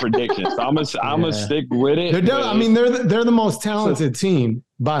stick with my prediction. So I'm gonna stick with it. They're the most talented team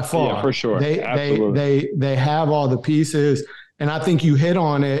by far. Yeah, for sure. They have all the pieces, and I think you hit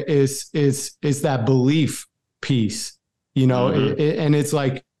on it. Is that belief piece? And it's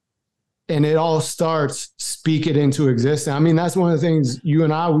like, and it all starts speak it into existence. I mean, that's one of the things you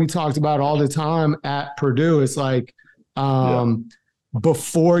and we talked about all the time at Purdue. It's like,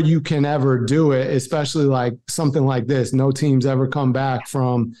 before you can ever do it, especially like something like this, no team's ever come back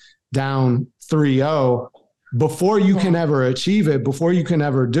from down 3-0. Before you can ever achieve it, before you can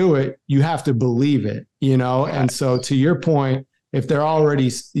ever do it, you have to believe it, And so to your point, if they're already,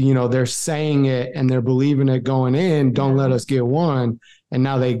 they're saying it and they're believing it going in, don't let us get one. And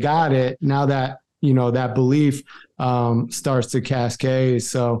now they got it. Now that, that belief starts to cascade.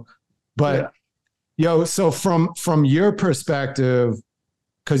 So, but so from your perspective,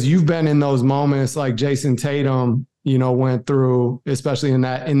 because you've been in those moments like Jason Tatum, went through, especially in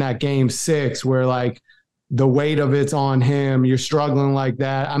that game 6, where like the weight of it's on him, you're struggling like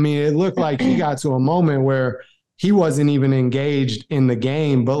that. I mean, it looked like he got to a moment where he wasn't even engaged in the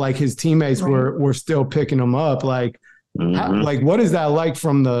game, but like his teammates were still picking him up. Like, what is that like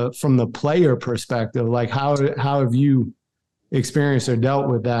from the player perspective? Like, how have you experienced or dealt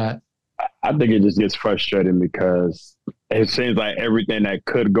with that? I think it just gets frustrating because it seems like everything that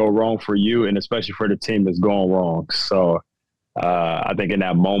could go wrong for you, and especially for the team, is going wrong. So I think in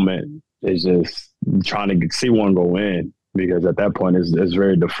that moment, it's just trying to see one go in, because at that point it's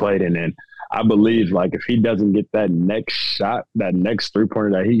very deflating. And I believe, like, if he doesn't get that next shot, that next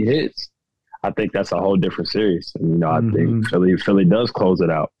 3-pointer that he hits, I think that's a whole different series. And, I think Philly does close it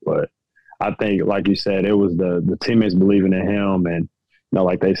out. But I think, like you said, it was the teammates believing in him, and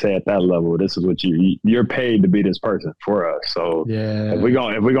like they say at that level, this is what you're paid to be this person for us. So if we're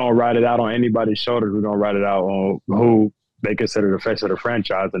gonna ride it out on anybody's shoulders, we're gonna ride it out on who they consider the face of the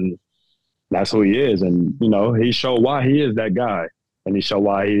franchise, and that's who he is. And he showed why he is that guy, and he showed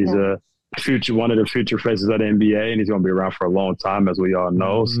why he's one of the future faces of the NBA, and he's gonna be around for a long time, as we all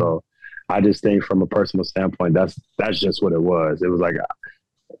know. So I just think, from a personal standpoint, that's just what it was. It was like,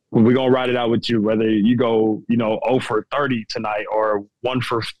 we're going to ride it out with you, whether you go, 0 for 30 tonight or 1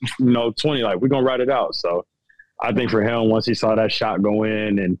 for, 20, like, we're going to ride it out. So I think for him, once he saw that shot go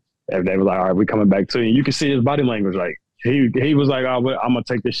in, and they were like, all right, we're coming back to you. You can see his body language. Like, he was like, oh, I'm going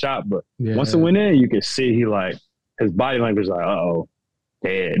to take this shot. But once it went in, you could see his body language like, uh-oh.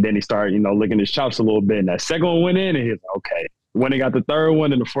 And then he started, licking his chops a little bit. And that second one went in, and he was like, okay. When he got the third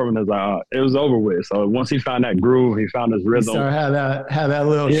one and the fourth one, it was like, it was over with. So once he found that groove, he found his rhythm. How that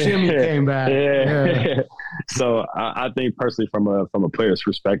little shimmy came back. Yeah. So I think personally, from a player's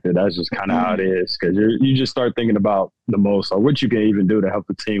perspective, that's just kind of how it is, because you just start thinking about the most, or what you can even do to help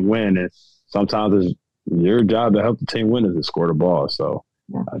the team win. And sometimes it's your job to help the team win is to score the ball. So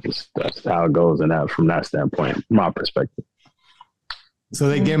that's how it goes from that standpoint, my perspective. So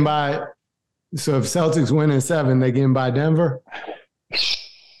they getting by. So if Celtics win in 7, they getting by Denver.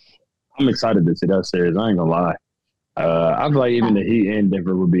 I'm excited to see that series. I ain't gonna lie. I feel like even the Heat in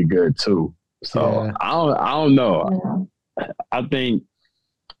Denver would be good too. So Yeah. I don't know. Yeah. I think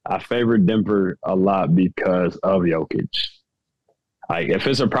I favor Denver a lot because of Jokic. Like if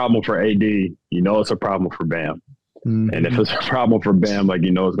it's a problem for AD, you know it's a problem for Bam. Mm-hmm. And if it's a problem for Bam, like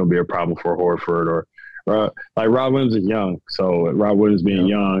you know it's gonna be a problem for Horford or like Rob Williams is young. So Rob Williams being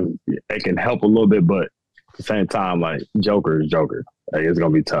young, it can help a little bit, but at the same time, like Joker is Joker. Like it's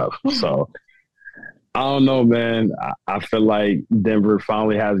gonna be tough. So I don't know, man. I feel like Denver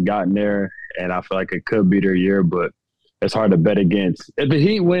finally has gotten there, and I feel like it could be their year, but it's hard to bet against. If the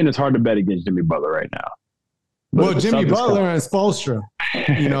Heat win, it's hard to bet against Jimmy Butler right now. But well, Jimmy Butler and Spoelstra,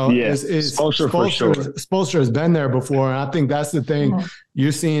 you know, Spoelstra for sure. Spoelstra has been there before, and I think that's the thing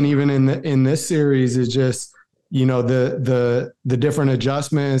you're seeing even in this series is just, you know, the different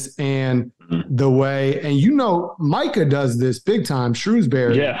adjustments and the way, and you know, Micah does this big time.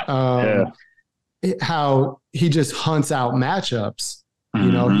 Shrewsbury, how he just hunts out matchups,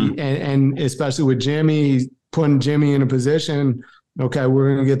 you know, and especially with Jimmy, he's putting Jimmy in a position. Okay,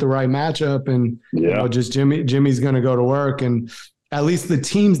 we're going to get the right matchup, and you know, just Jimmy's going to go to work. And at least the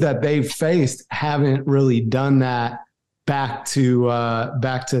teams that they've faced haven't really done that back to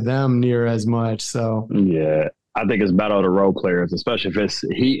them near as much. So yeah, I think it's battle of the role players, especially if it's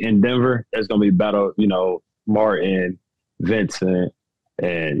Heat in Denver. It's going to be battle, you know, Martin, Vincent,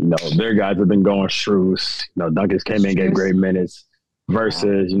 and you know their guys have been going Strus. You know, Duncan came in, gave great minutes.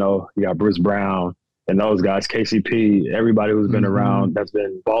 Versus, you know, you got Bruce Brown. And those guys, KCP, everybody who's been around, that's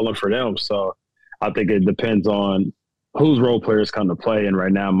been balling for them. So I think it depends on whose role players come to play. And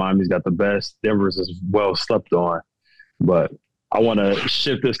right now, Miami's got the best. Denver's is well slept on. But I want to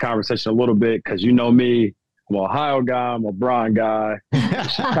shift this conversation a little bit because you know me. I'm an Ohio guy. I'm a Bron guy.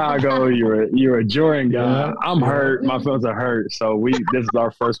 Chicago, you're a Jordan guy. Yeah. I'm hurt. My feelings are hurt. So this is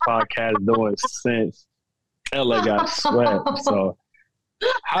our first podcast doing since LA got swept. So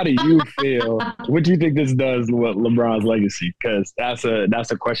how do you feel? What do you think this does with LeBron's legacy? Because that's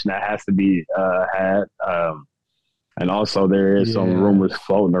a question that has to be had. And also there is some rumors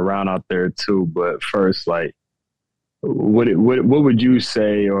floating around out there too. But first, like, what would you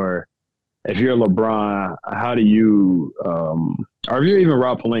say, or if you're LeBron, how do you, or if you're even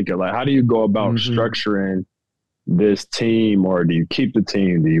Rob Pelinka, like, how do you go about structuring this team, or do you keep the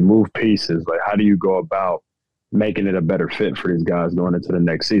team? Do you move pieces? Like, how do you go about making it a better fit for these guys going into the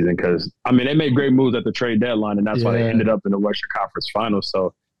next season? Because, I mean, they made great moves at the trade deadline, and that's why they ended up in the Western Conference Finals.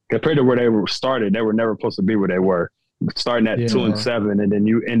 So compared to where they were started, they were never supposed to be where they were. Starting at 2-7, and then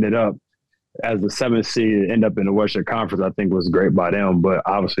you ended up as the 7th seed, end up in the Western Conference, I think was great by them. But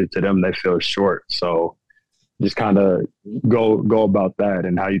obviously to them, they feel short. So just kind of go about that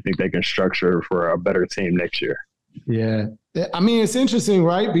and how you think they can structure for a better team next year. Yeah. I mean, it's interesting,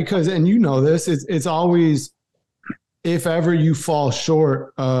 right? Because, and you know this, it's always, if ever you fall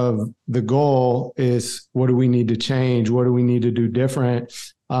short of the goal, is what do we need to change? What do we need to do different?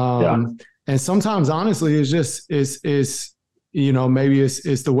 And sometimes, honestly, it's just, you know, maybe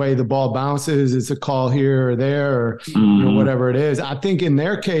it's the way the ball bounces. It's a call here or there, or you know, whatever it is. I think in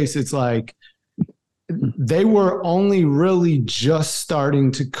their case, it's like they were only really just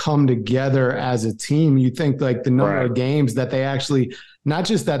starting to come together as a team. You think like the number of games that they actually, not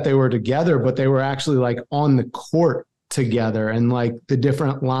just that they were together, but they were actually like on the court together, and like the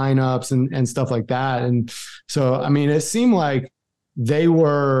different lineups and stuff like that. And so, I mean, it seemed like they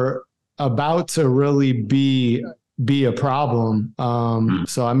were about to really be a problem.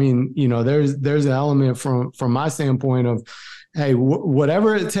 So, I mean, you know, there's an element from my standpoint of, hey,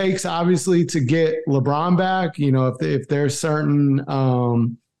 whatever it takes, obviously, to get LeBron back. You know, if there's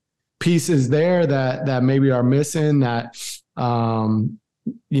certain pieces there that maybe are missing, that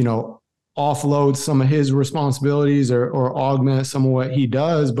you know, offload some of his responsibilities or augment some of what he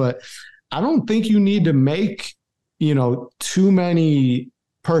does. But I don't think you need to make, you know, too many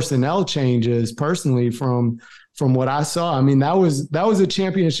personnel changes personally from what I saw. I mean, that was a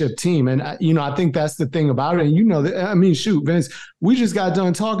championship team. And, you know, I think that's the thing about it. And, you know, I mean, shoot, Vince, we just got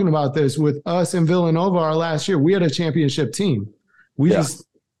done talking about this with us in Villanova our last year. We had a championship team. We just,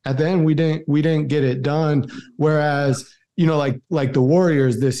 at the end, we didn't get it done. Whereas, you know, like the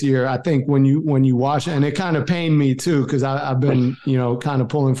Warriors this year, I think when you watch it, and it kind of pained me too, because I've been, you know, kind of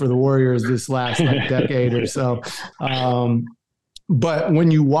pulling for the Warriors this last decade or so. But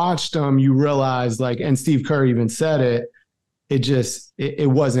when you watched them, you realize, like, and Steve Kerr even said it, it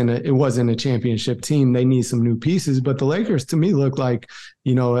wasn't a championship team. They need some new pieces, but the Lakers to me look like,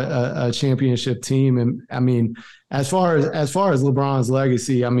 a championship team. And I mean, as far as LeBron's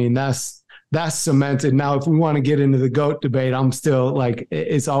legacy, I mean, that's cemented. Now, if we want to get into the GOAT debate, I'm still like,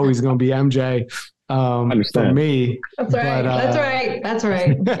 it's always going to be MJ. For me. That's right. But, That's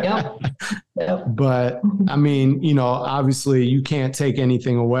right. Yep. But I mean, obviously you can't take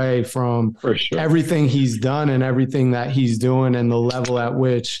anything away from everything he's done and everything that he's doing and the level at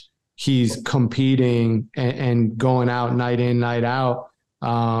which he's competing and going out night in, night out.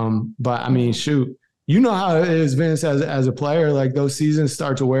 But I mean, shoot, how it is, Vince, as a player, like those seasons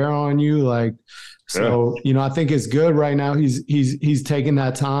start to wear on you. Like, so, I think it's good right now. He's taking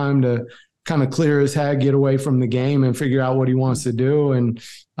that time to kind of clear his head, get away from the game and figure out what he wants to do. And,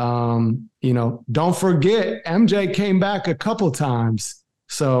 don't forget MJ came back a couple times.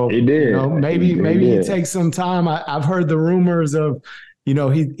 So he did. Maybe he takes some time. I've heard the rumors of,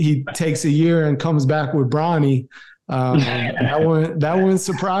 he takes a year and comes back with Bronny. That wouldn't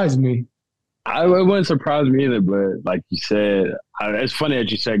surprise me. It wouldn't surprise me either, but like you said, it's funny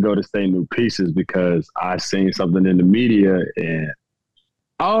that you said go to stay new pieces because I seen something in the media and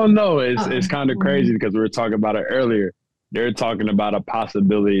I don't know. It's kind of crazy because we were talking about it earlier. They're talking about a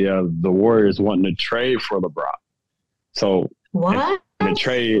possibility of the Warriors wanting to trade for LeBron. So what? In the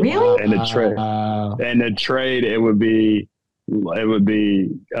trade, really? In the trade, it would be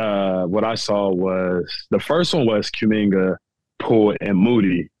what I saw was the first one was Kuminga, Poole, and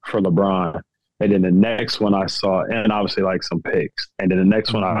Moody for LeBron. And then the next one I saw, and obviously like some picks. And then the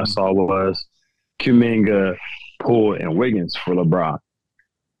next one I saw was Kuminga, Poole, and Wiggins for LeBron.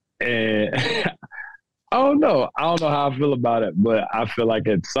 And I don't know how I feel about it, but I feel like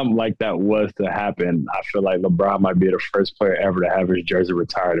if something like that was to happen, I feel like LeBron might be the first player ever to have his jersey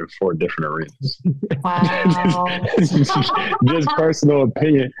retired in 4 different arenas. Wow. Just personal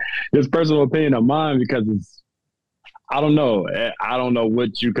opinion of mine because I don't know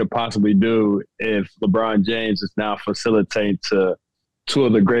what you could possibly do if LeBron James is now facilitating to 2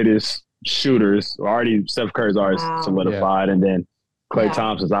 of the greatest shooters. Already, Steph Curry's already solidified, and then Klay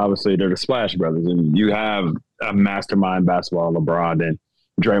Thompson's obviously they're the Splash Brothers, and you have a mastermind basketball LeBron, and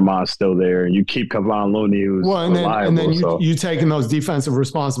Draymond's still there, and you keep Kevon Looney, who's reliable. And then you taking those defensive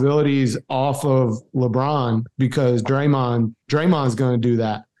responsibilities off of LeBron because Draymond's going to do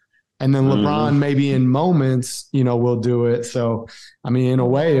that, and then LeBron maybe in moments will do it. So I mean, in a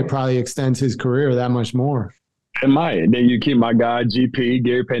way, it probably extends his career that much more. It might. Then you keep my guy GP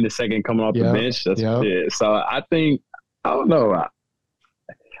Gary Payton II coming off the bench. That's it. So I think I don't know.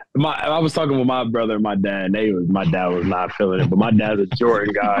 I was talking with my brother and my dad, and my dad was not feeling it, but my dad's a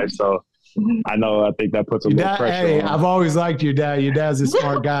Jordan guy, so I think that puts a little pressure on. I've always liked your dad. Your dad's a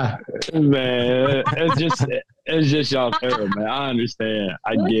smart guy. Man, it's just y'all's era, man. I understand.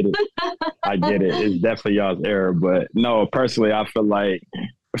 I get it. It's definitely y'all's era, but no, personally, I feel like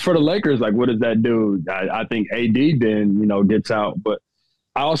for the Lakers, like, what does that do? I think AD then, gets out, but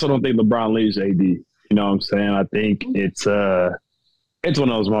I also don't think LeBron leaves AD. You know what I'm saying? I think it's one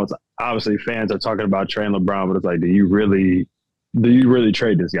of those moments. Obviously, fans are talking about trading LeBron, but it's like, do you really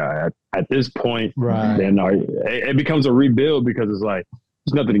trade this guy at this point? Right. Then it becomes a rebuild because it's like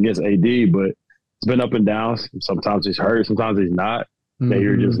there's nothing against AD, but it's been up and down. Sometimes he's hurt, sometimes he's not. Then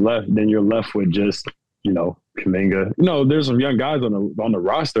you're just left. Then you're left with just Kuminga. There's some young guys on the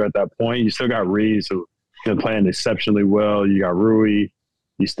roster at that point. You still got Reeves who been playing exceptionally well. You got Rui.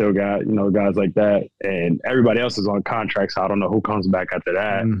 You still got, guys like that. And everybody else is on contracts. So I don't know who comes back after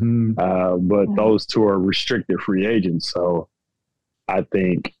that. But those 2 are restricted free agents. So I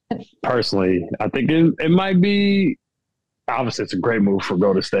think, personally, it might be – obviously, it's a great move for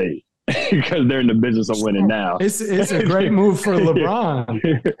Golden State because they're in the business of winning now. It's a great move for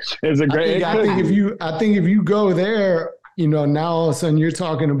LeBron. It's a great – I think if you go there, now all of a sudden you're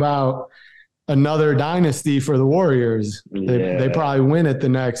talking about – another dynasty for the Warriors. They probably win it the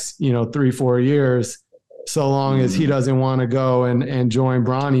next, 3-4 years, so long as he doesn't want to go and join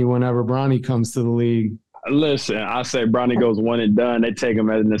Bronny whenever Bronny comes to the league. Listen, I say Bronny goes one and done. They take him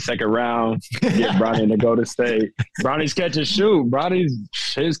in the second round, get Bronny to go to state. Bronny's catch and shoot.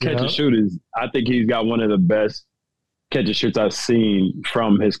 His catch and shoot is, I think he's got one of the best catch and shoots I've seen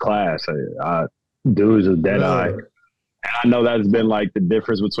from his class. Dude's a dead eye. And I know that's been like the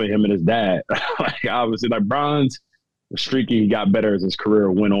difference between him and his dad. Like obviously, like Bron's streaky, he got better as his career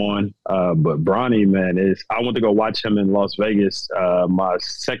went on. But Bronny, man, I went to go watch him in Las Vegas my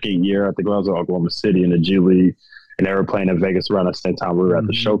second year. I think I was in Oklahoma City in the G League, and they were playing in Vegas around the same time we were at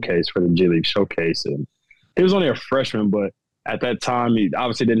the showcase for the G League showcase. And he was only a freshman, but at that time he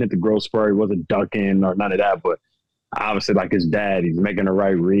obviously didn't hit the growth spurt. He wasn't dunking or none of that. But obviously like his dad, he's making the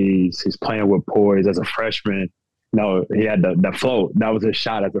right reads. He's playing with poise as a freshman. No, he had the float. That was his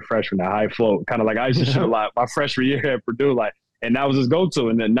shot as a freshman, the high float. Kind of like I used to shoot a lot my freshman year at Purdue, like, and that was his go-to.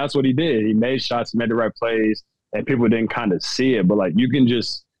 And then that's what he did. He made shots, made the right plays, and people didn't kind of see it. But like you can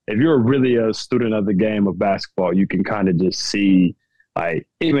just, if you're really a student of the game of basketball, you can kind of just see, like,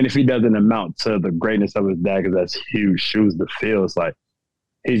 even if he doesn't amount to the greatness of his dad, because that's huge shoes to fill, it's like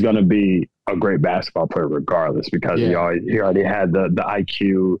he's going to be a great basketball player regardless, because he already had the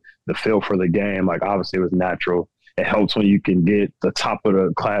IQ, the feel for the game. Like, obviously it was natural. It helps when you can get the top of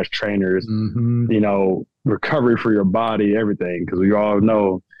the class trainers, you know, recovery for your body, everything, because we all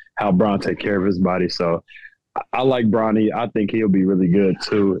know how Bron take care of his body. So I like Bronny. I think he'll be really good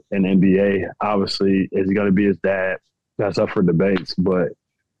too in the NBA. Obviously, is he going to be his dad? That's up for debates, but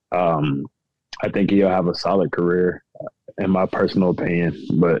I think he'll have a solid career, in my personal opinion.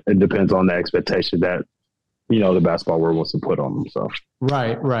 But it depends on the expectation that, you know, the basketball world wants to put on him. So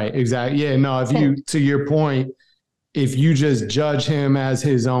right, exactly. Yeah, no. If you, to your point, if you just judge him as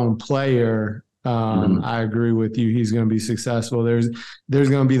his own player, I agree with you. He's going to be successful. There's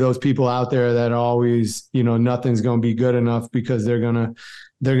going to be those people out there that always, you know, nothing's going to be good enough because they're going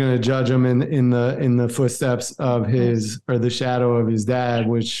to judge him in the footsteps of his, or the shadow of his dad,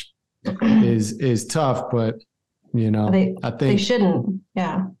 which is tough. But you know, I think they shouldn't.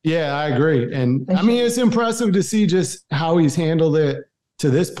 Yeah. Yeah, I agree. And I mean, it's impressive to see just how he's handled it to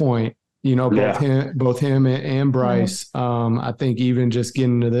this point. You know, both him and Bryce. I think even just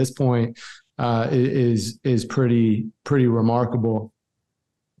getting to this point is pretty remarkable.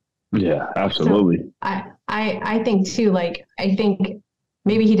 Yeah, absolutely. So I think too. Like, I think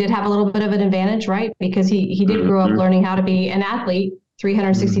maybe he did have a little bit of an advantage, right? Because he did grow up learning how to be an athlete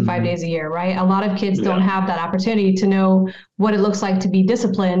 365 days a year, right? A lot of kids don't have that opportunity to know what it looks like to be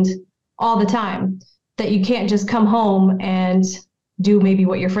disciplined all the time. That you can't just come home and do maybe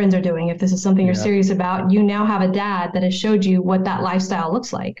what your friends are doing. If this is something you're serious about, you now have a dad that has showed you what that lifestyle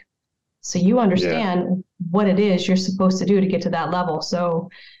looks like. So you understand what it is you're supposed to do to get to that level. So,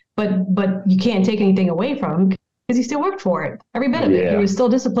 but you can't take anything away from him because he still worked for it. Every bit of it. He was still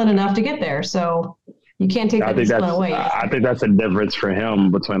disciplined enough to get there. So you can't take that discipline away. I think that's a difference for him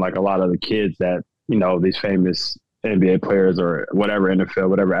between like a lot of the kids that, you know, these famous NBA players or whatever NFL,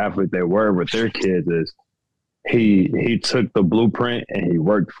 whatever athlete they were with their kids is, he took the blueprint and he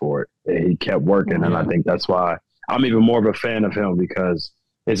worked for it. And he kept working. And I think that's why I'm even more of a fan of him, because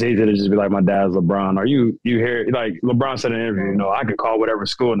it's easy to just be like, my dad's LeBron. Or you hear, like LeBron said in an interview, you know, I could call whatever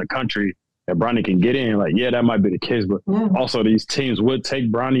school in the country that Bronny can get in. Like, yeah, that might be the case. But also these teams would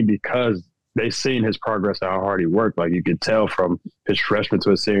take Bronny because they've seen his progress, how hard he worked. Like, you could tell from his freshman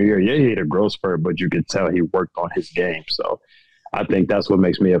to his senior year, he hit a growth spurt, but you could tell he worked on his game. So I think that's what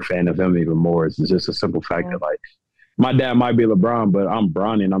makes me a fan of him even more. It's just a simple fact that, like, my dad might be LeBron, but I'm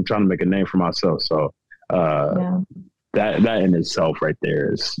Bronny and I'm trying to make a name for myself. So that in itself right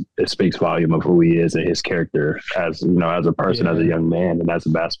there it speaks volume of who he is and his character as, you know, as a person, as a young man, and as a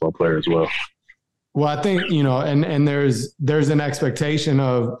basketball player as well. Well, I think, you know, and there's an expectation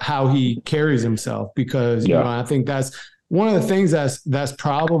of how he carries himself, because, you know, I think that's one of the things that's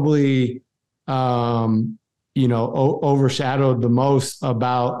probably, you know, overshadowed the most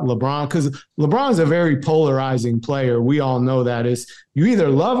about LeBron, because LeBron's a very polarizing player. We all know that. Is you either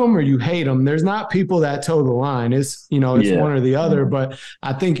love him or you hate him. There's not people that toe the line. It's, you know, it's one or the other. But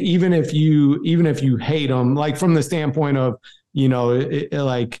I think even if you hate him, like from the standpoint of, you know,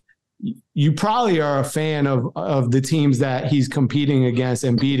 like, you probably are a fan of the teams that he's competing against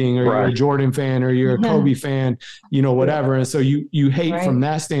and beating, or you're a Jordan fan, or you're a Kobe fan, you know, whatever. And so you hate from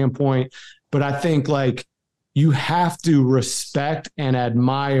that standpoint. But I think, like, you have to respect and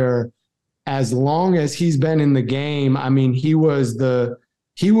admire, as long as he's been in the game. I mean, he was the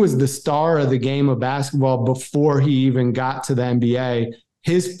star of the game of basketball before he even got to the NBA.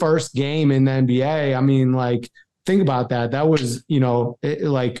 His first game in the NBA, I mean, like, think about that. That was, you know,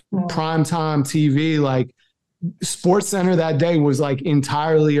 primetime TV, like Sports Center that day was like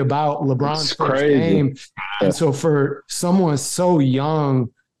entirely about LeBron's first game. And so for someone so young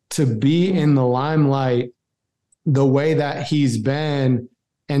to be in the limelight the way that he's been,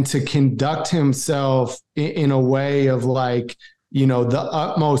 and to conduct himself in a way of, like, you know, the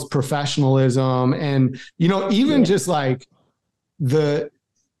utmost professionalism, and, you know, even just like the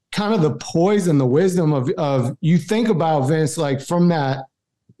kind of the poise and the wisdom of you think about Vince, like, from that,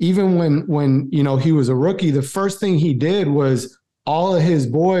 even when, you know, he was a rookie, the first thing he did was all of his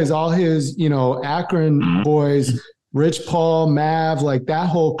boys, all his, you know, Akron boys, Rich Paul, Mav, like that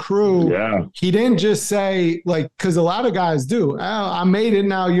whole crew. Yeah. He didn't just say, like, because a lot of guys do. Oh, I made it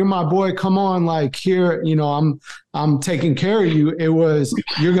now. You're my boy. Come on, like here, I'm taking care of you. It was,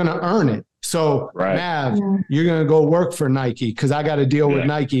 you're gonna earn it. So Mav, you're gonna go work for Nike because I got to deal with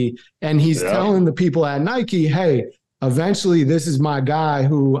Nike. And he's telling the people at Nike, hey, eventually this is my guy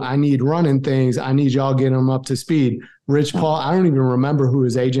who I need running things. I need y'all getting him up to speed. Rich Paul, I don't even remember who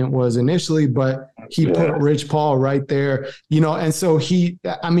his agent was initially, but he put Rich Paul right there, and so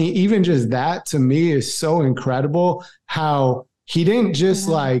even just that to me is so incredible how he didn't just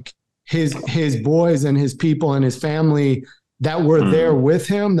like his boys and his people and his family that were there with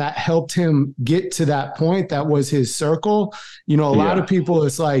him that helped him get to that point. That was his circle. A lot of people,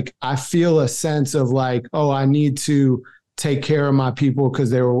 it's like, I feel a sense of like, oh, I need to take care of my people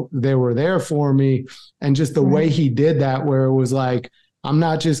because they were there for me. And just the way he did that, where it was like, I'm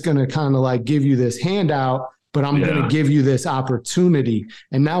not just going to kind of like give you this handout, but I'm going to give you this opportunity.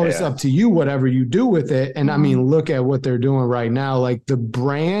 And now it's up to you, whatever you do with it. And I mean, look at what they're doing right now. Like the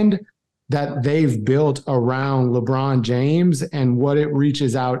brand that they've built around LeBron James and what it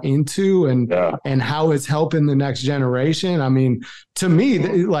reaches out into and how it's helping the next generation. I mean, to me,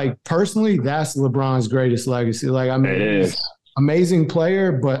 like personally, that's LeBron's greatest legacy. Like, I mean, he's amazing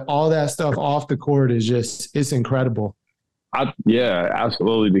player, but all that stuff off the court is just, it's incredible. Yeah,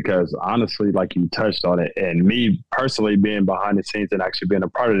 absolutely. Because honestly, like you touched on it, and me personally being behind the scenes and actually being a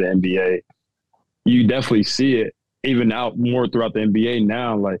part of the NBA, you definitely see it even out more throughout the NBA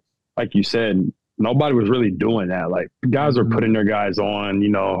now. Like you said, nobody was really doing that. Like guys were putting their guys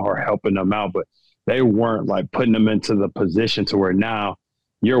on, or helping them out, but they weren't like putting them into the position to where now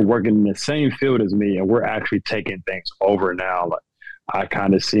you're working in the same field as me and we're actually taking things over now. Like I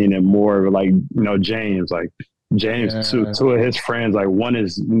kind of seen it more like, James, two of his friends, like one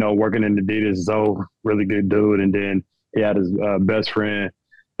is, working in Adidas, Zoe, really good dude. And then he had his best friend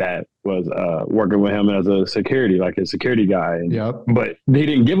that was working with him as a security guy. But they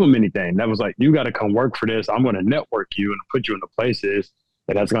didn't give him anything. That was like, you got to come work for this. I'm going to network you and put you in the places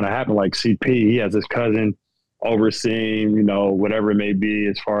that's going to happen. Like CP, he has his cousin overseeing, whatever it may be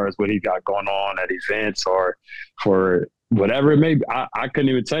as far as what he got going on at events or for whatever it may be. I couldn't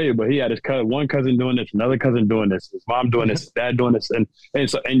even tell you, but he had his one cousin doing this, another cousin doing this, his mom doing this, his dad doing this.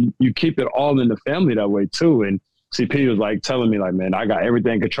 And you keep it all in the family that way too. And CP was like telling me like, man, I got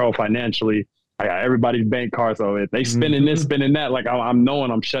everything controlled financially. I got everybody's bank card. So if they spending this, spending that, like I'm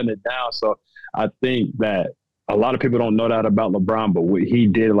knowing I'm shutting it down. So I think that a lot of people don't know that about LeBron, but what he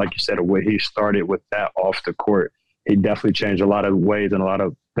did, like you said, what he started with that off the court, he definitely changed a lot of ways and a lot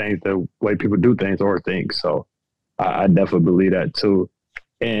of things, the way people do things or think. So I definitely believe that too.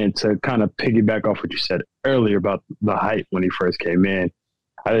 And to kind of piggyback off what you said earlier about the hype when he first came in,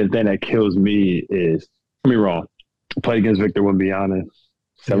 I think the thing that kills me is, don't get me wrong, played against Victor Wembanyama,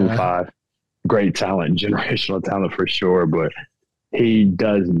 7'5", great talent, generational talent for sure, but he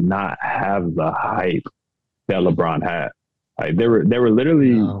does not have the hype that LeBron had. Like they were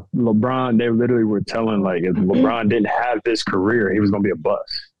literally LeBron. They literally were telling like if LeBron didn't have this career, he was going to be a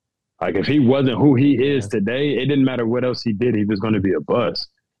bust. Like if he wasn't who he is today, it didn't matter what else he did. He was going to be a bust.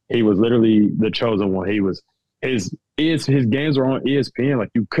 He was literally the chosen one. He was his games were on ESPN. Like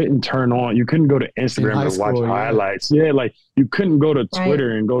you couldn't go to Instagram and watch highlights. Yeah, like you couldn't go to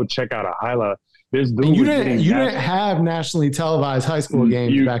Twitter and go check out a highlight. This dude and you didn't have nationally televised high school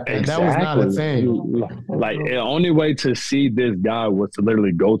games back then. Exactly. That was not a thing. Like the only way to see this guy was to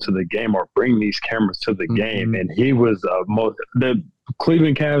literally go to the game or bring these cameras to the game. And he was the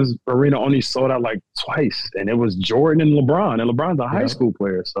Cleveland Cavs arena only sold out like twice, and it was Jordan and LeBron, and LeBron's a high school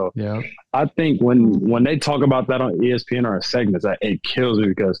player. So I think when they talk about that on ESPN or in segments, it kills me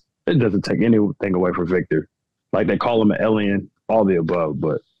because it doesn't take anything away from Victor. Like they call him an alien, all the above,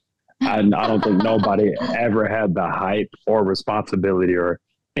 but I don't think nobody ever had the hype or responsibility or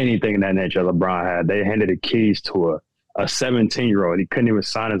anything in that nature LeBron had. They handed the keys to a 17-year-old. He couldn't even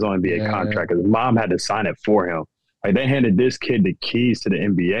sign his own NBA contract because his mom had to sign it for him. Like they handed this kid the keys to the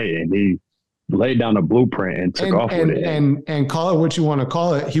NBA, and he laid down a blueprint and took off with it. And call it what you want to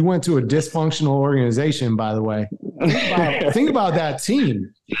call it. He went to a dysfunctional organization, by the way. Think about that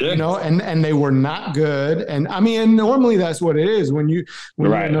team, and they were not good. And I mean, and normally that's what it is. When you're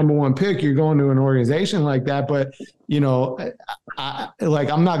a number one pick, you're going to an organization like that. But,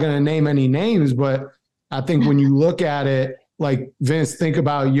 I'm not going to name any names, but I think when you look at it, like Vince, think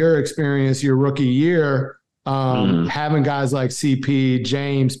about your experience, your rookie year, having guys like CP,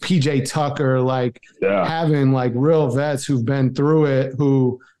 James, PJ Tucker, having like real vets who've been through it,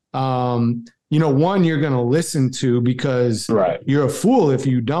 who, one, you're going to listen to because you're a fool if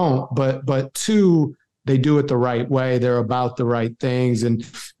you don't, but two, they do it the right way. They're about the right things. And,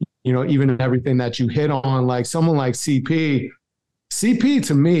 you know, even everything that you hit on, like someone like CP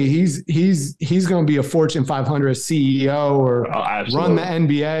to me, he's going to be a Fortune 500 CEO or run the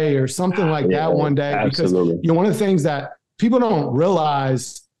NBA or something like that one day. Absolutely. Because, you know, one of the things that people don't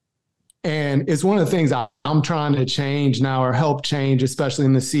realize, and it's one of the things I'm trying to change now or help change, especially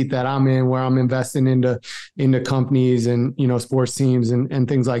in the seat that I'm in, where I'm investing into companies and, you know, sports teams and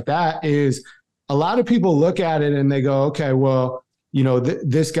things like that, is a lot of people look at it and they go, okay, well, you know,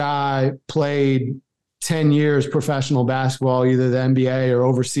 this guy played 10 years professional basketball, either the NBA or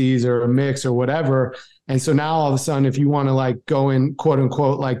overseas or a mix or whatever. And so now all of a sudden, if you want to like go in, quote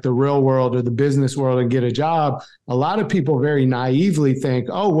unquote, like the real world or the business world and get a job, a lot of people very naively think,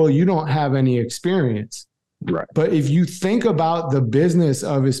 oh, well, you don't have any experience. Right. But if you think about the business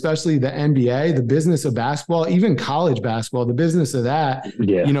of, especially the NBA, the business of basketball, even college basketball, the business of that,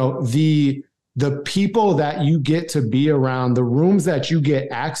 you know, the people that you get to be around, the rooms that you get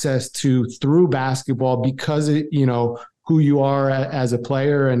access to through basketball, because it, you know, who you are as a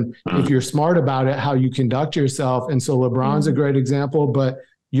player, and if you're smart about it, how you conduct yourself. And so LeBron's a great example, but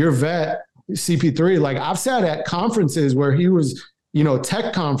your vet, CP3, like I've sat at conferences where he was, you know,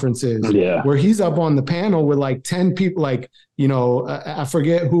 tech conferences where he's up on the panel with like 10 people, like, you know, I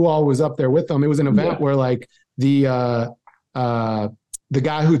forget who all was up there with them. It was an event where like the guy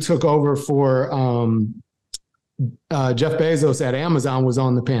who took over for Jeff Bezos at Amazon was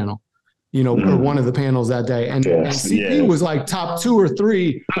on the panel, you know, or one of the panels that day. And CP was like top 2 or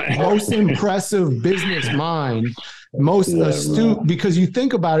 3 most impressive business mind, most astute, because you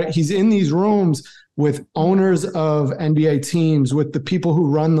think about it, he's in these rooms with owners of NBA teams, with the people who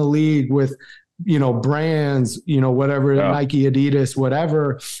run the league, with, you know, brands, you know, whatever, Nike, Adidas,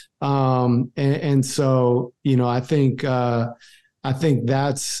 whatever. And so, you know, I think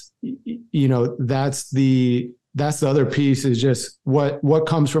that's, you know, that's the other piece, is just what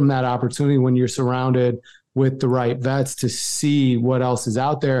comes from that opportunity when you're surrounded with the right vets to see what else is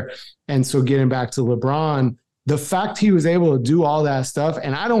out there. And so getting back to LeBron, the fact he was able to do all that stuff,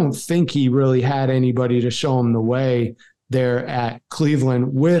 and I don't think he really had anybody to show him the way there at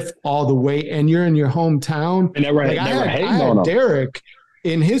Cleveland with all the weight, and you're in your hometown. And I had Derek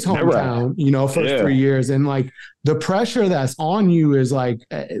in his hometown, you know, first 3 years. And like the pressure that's on you is like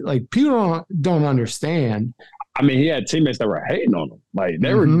people don't understand. I mean, he had teammates that were hating on him. Like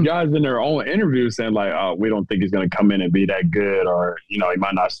there were guys in their own interviews saying like, oh, we don't think he's going to come in and be that good, or, you know, he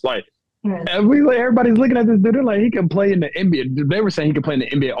might not play. Everybody's looking at this dude. They're like, he can play in the NBA. They were saying he could play in the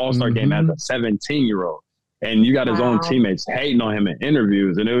NBA All-Star game as a 17-year-old. And you got his own teammates hating on him in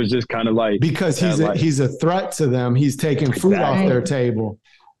interviews. And it was just kind of like, because he's a threat to them. He's taking food off their table.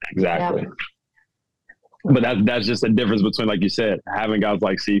 Exactly. But that's just the difference between, like you said, having guys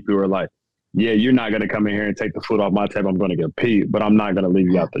like CP who are like, yeah, you're not going to come in here and take the food off my table. I'm going to compete, but I'm not going to leave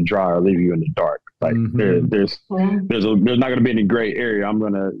you out to dry or leave you in the dark. Like there's not going to be any gray area. I'm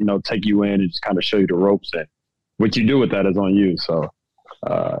going to, you know, take you in and just kind of show you the ropes, and what you do with that is on you. So,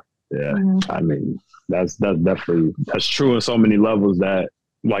 I mean, that's definitely, that's true on so many levels that,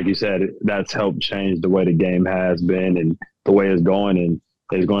 like you said, that's helped change the way the game has been and the way it's going, and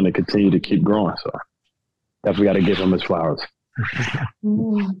it's going to continue to keep growing. So definitely got to give him his flowers.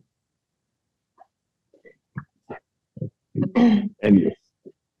 And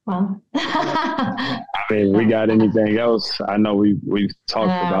I mean, we got anything else? I know we've talked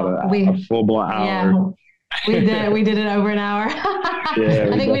about a full blown hour. Yeah, we did it over an hour.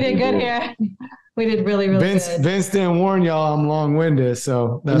 I think we did good here. We did really good. Vince didn't warn y'all I'm long-winded,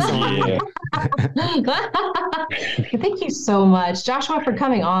 so that's on Thank you so much, Joshua, for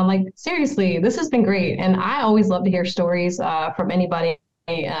coming on. Like, seriously, this has been great. And I always love to hear stories from anybody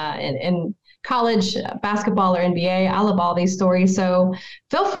in college basketball or NBA. I love all these stories. So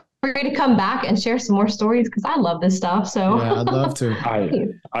feel free to come back and share some more stories, because I love this stuff. So yeah, I'd love to.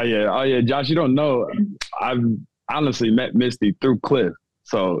 Oh yeah, Josh, you don't know, I've honestly met Misty through Cliff.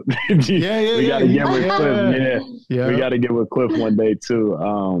 So we got to get with Cliff. Yeah, we got to get with Cliff one day too.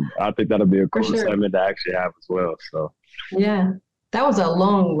 I think that'll be a cool segment to actually have as well. So yeah, that was a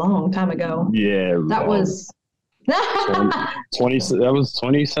long time ago. Yeah, that was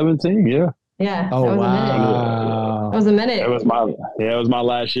 2017. Yeah. Yeah. Oh wow. That was a minute. It was my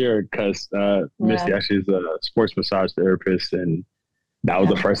last year, because Misty actually is a sports massage therapist, and that was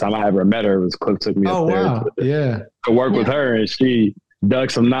the first time I ever met her. It was Cliff took me up there to work with her, and she dug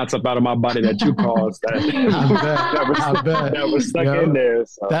some knots up out of my body that you caused. That was stuck in there.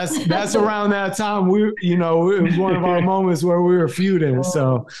 So. That's around that time it was one of our moments where we were feuding.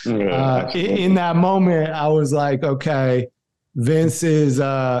 So in that moment, I was like, okay, Vince is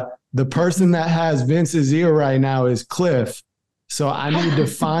the person that has Vince's ear right now is Cliff. So I need to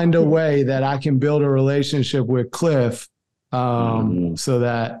find a way that I can build a relationship with Cliff, so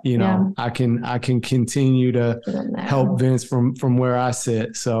that, you know, I can continue to help Vince from where I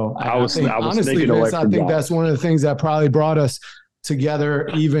sit. So I think, honestly, Vince, I think that's one of the things that probably brought us together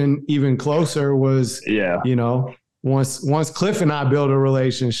even closer was, you know, once Cliff and I build a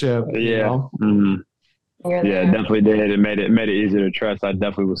relationship, you know. Yeah, it definitely did. It made it easier to trust. I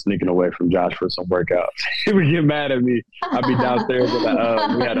definitely was sneaking away from Josh for some workouts. He would get mad at me. I'd be downstairs with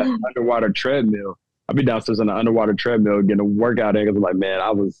we had an underwater treadmill. I'd be downstairs on the underwater treadmill getting a workout in because I'm like, man,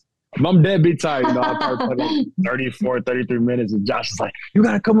 I'm dead be tired. You know, I probably put like 34, 33 minutes, and Josh is like, you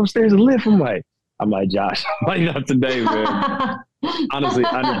gotta come upstairs and lift. I'm like, Josh, like, not today, man. Honestly,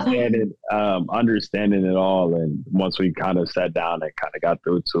 understanding it all, and once we kind of sat down and kind of got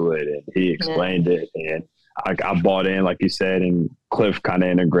through to it, and he explained it, and I bought in, like you said, and Cliff kind of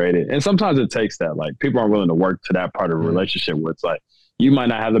integrated. And sometimes it takes that. Like, people aren't willing to work to that part of a relationship where it's like, you might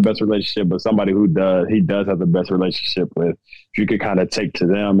not have the best relationship, but somebody who does, he does have the best relationship with. If you could kind of take to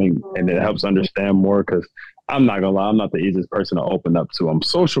them, and it helps understand more, because I'm not gonna lie, I'm not the easiest person to open up to. I'm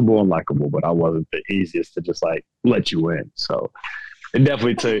sociable and likable, but I wasn't the easiest to just like let you in. So it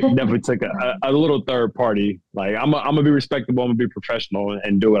definitely took a little third party. Like, I'm gonna be respectable, I'm gonna be professional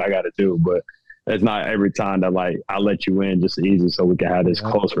and do what I got to do, but it's not every time that like I let you in just easy so we can have this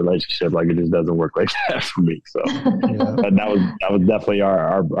close relationship. Like, it just doesn't work like that for me. So that was definitely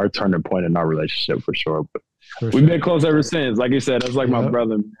our turning point in our relationship for sure. But we've been close ever since. Like you said, that's like my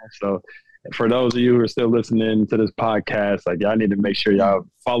brother, man. So for those of you who are still listening to this podcast, like, y'all need to make sure y'all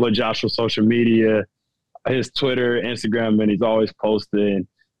follow Josh on social media, his Twitter, Instagram, and he's always posting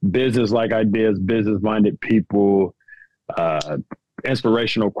business-like ideas, business-minded people,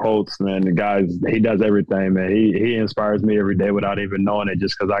 inspirational quotes, man. The guy, he does everything, man. He inspires me every day without even knowing it,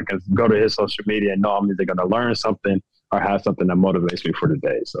 just because I can go to his social media and know I'm either going to learn something or have something that motivates me for the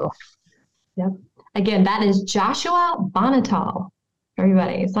day. So, again, that is Joshua Bonhotal.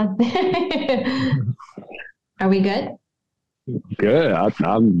 Everybody, are we good? Good.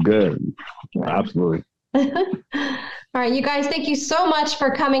 I'm good. Right. Absolutely. All right, you guys, thank you so much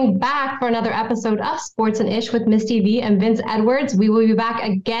for coming back for another episode of Sports and Ish with Misty V and Vince Edwards. We will be back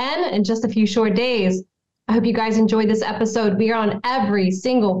again in just a few short days. I hope you guys enjoyed this episode. We are on every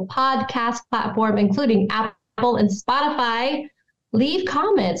single podcast platform, including Apple and Spotify. Leave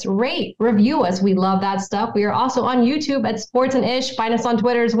comments, rate, review us. We love that stuff. We are also on YouTube at Sports and Ish. Find us on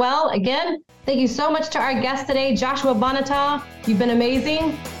Twitter as well. Again, thank you so much to our guest today, Joshua Bonhotal. You've been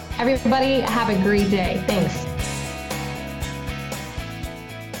amazing. Everybody have a great day. Thanks.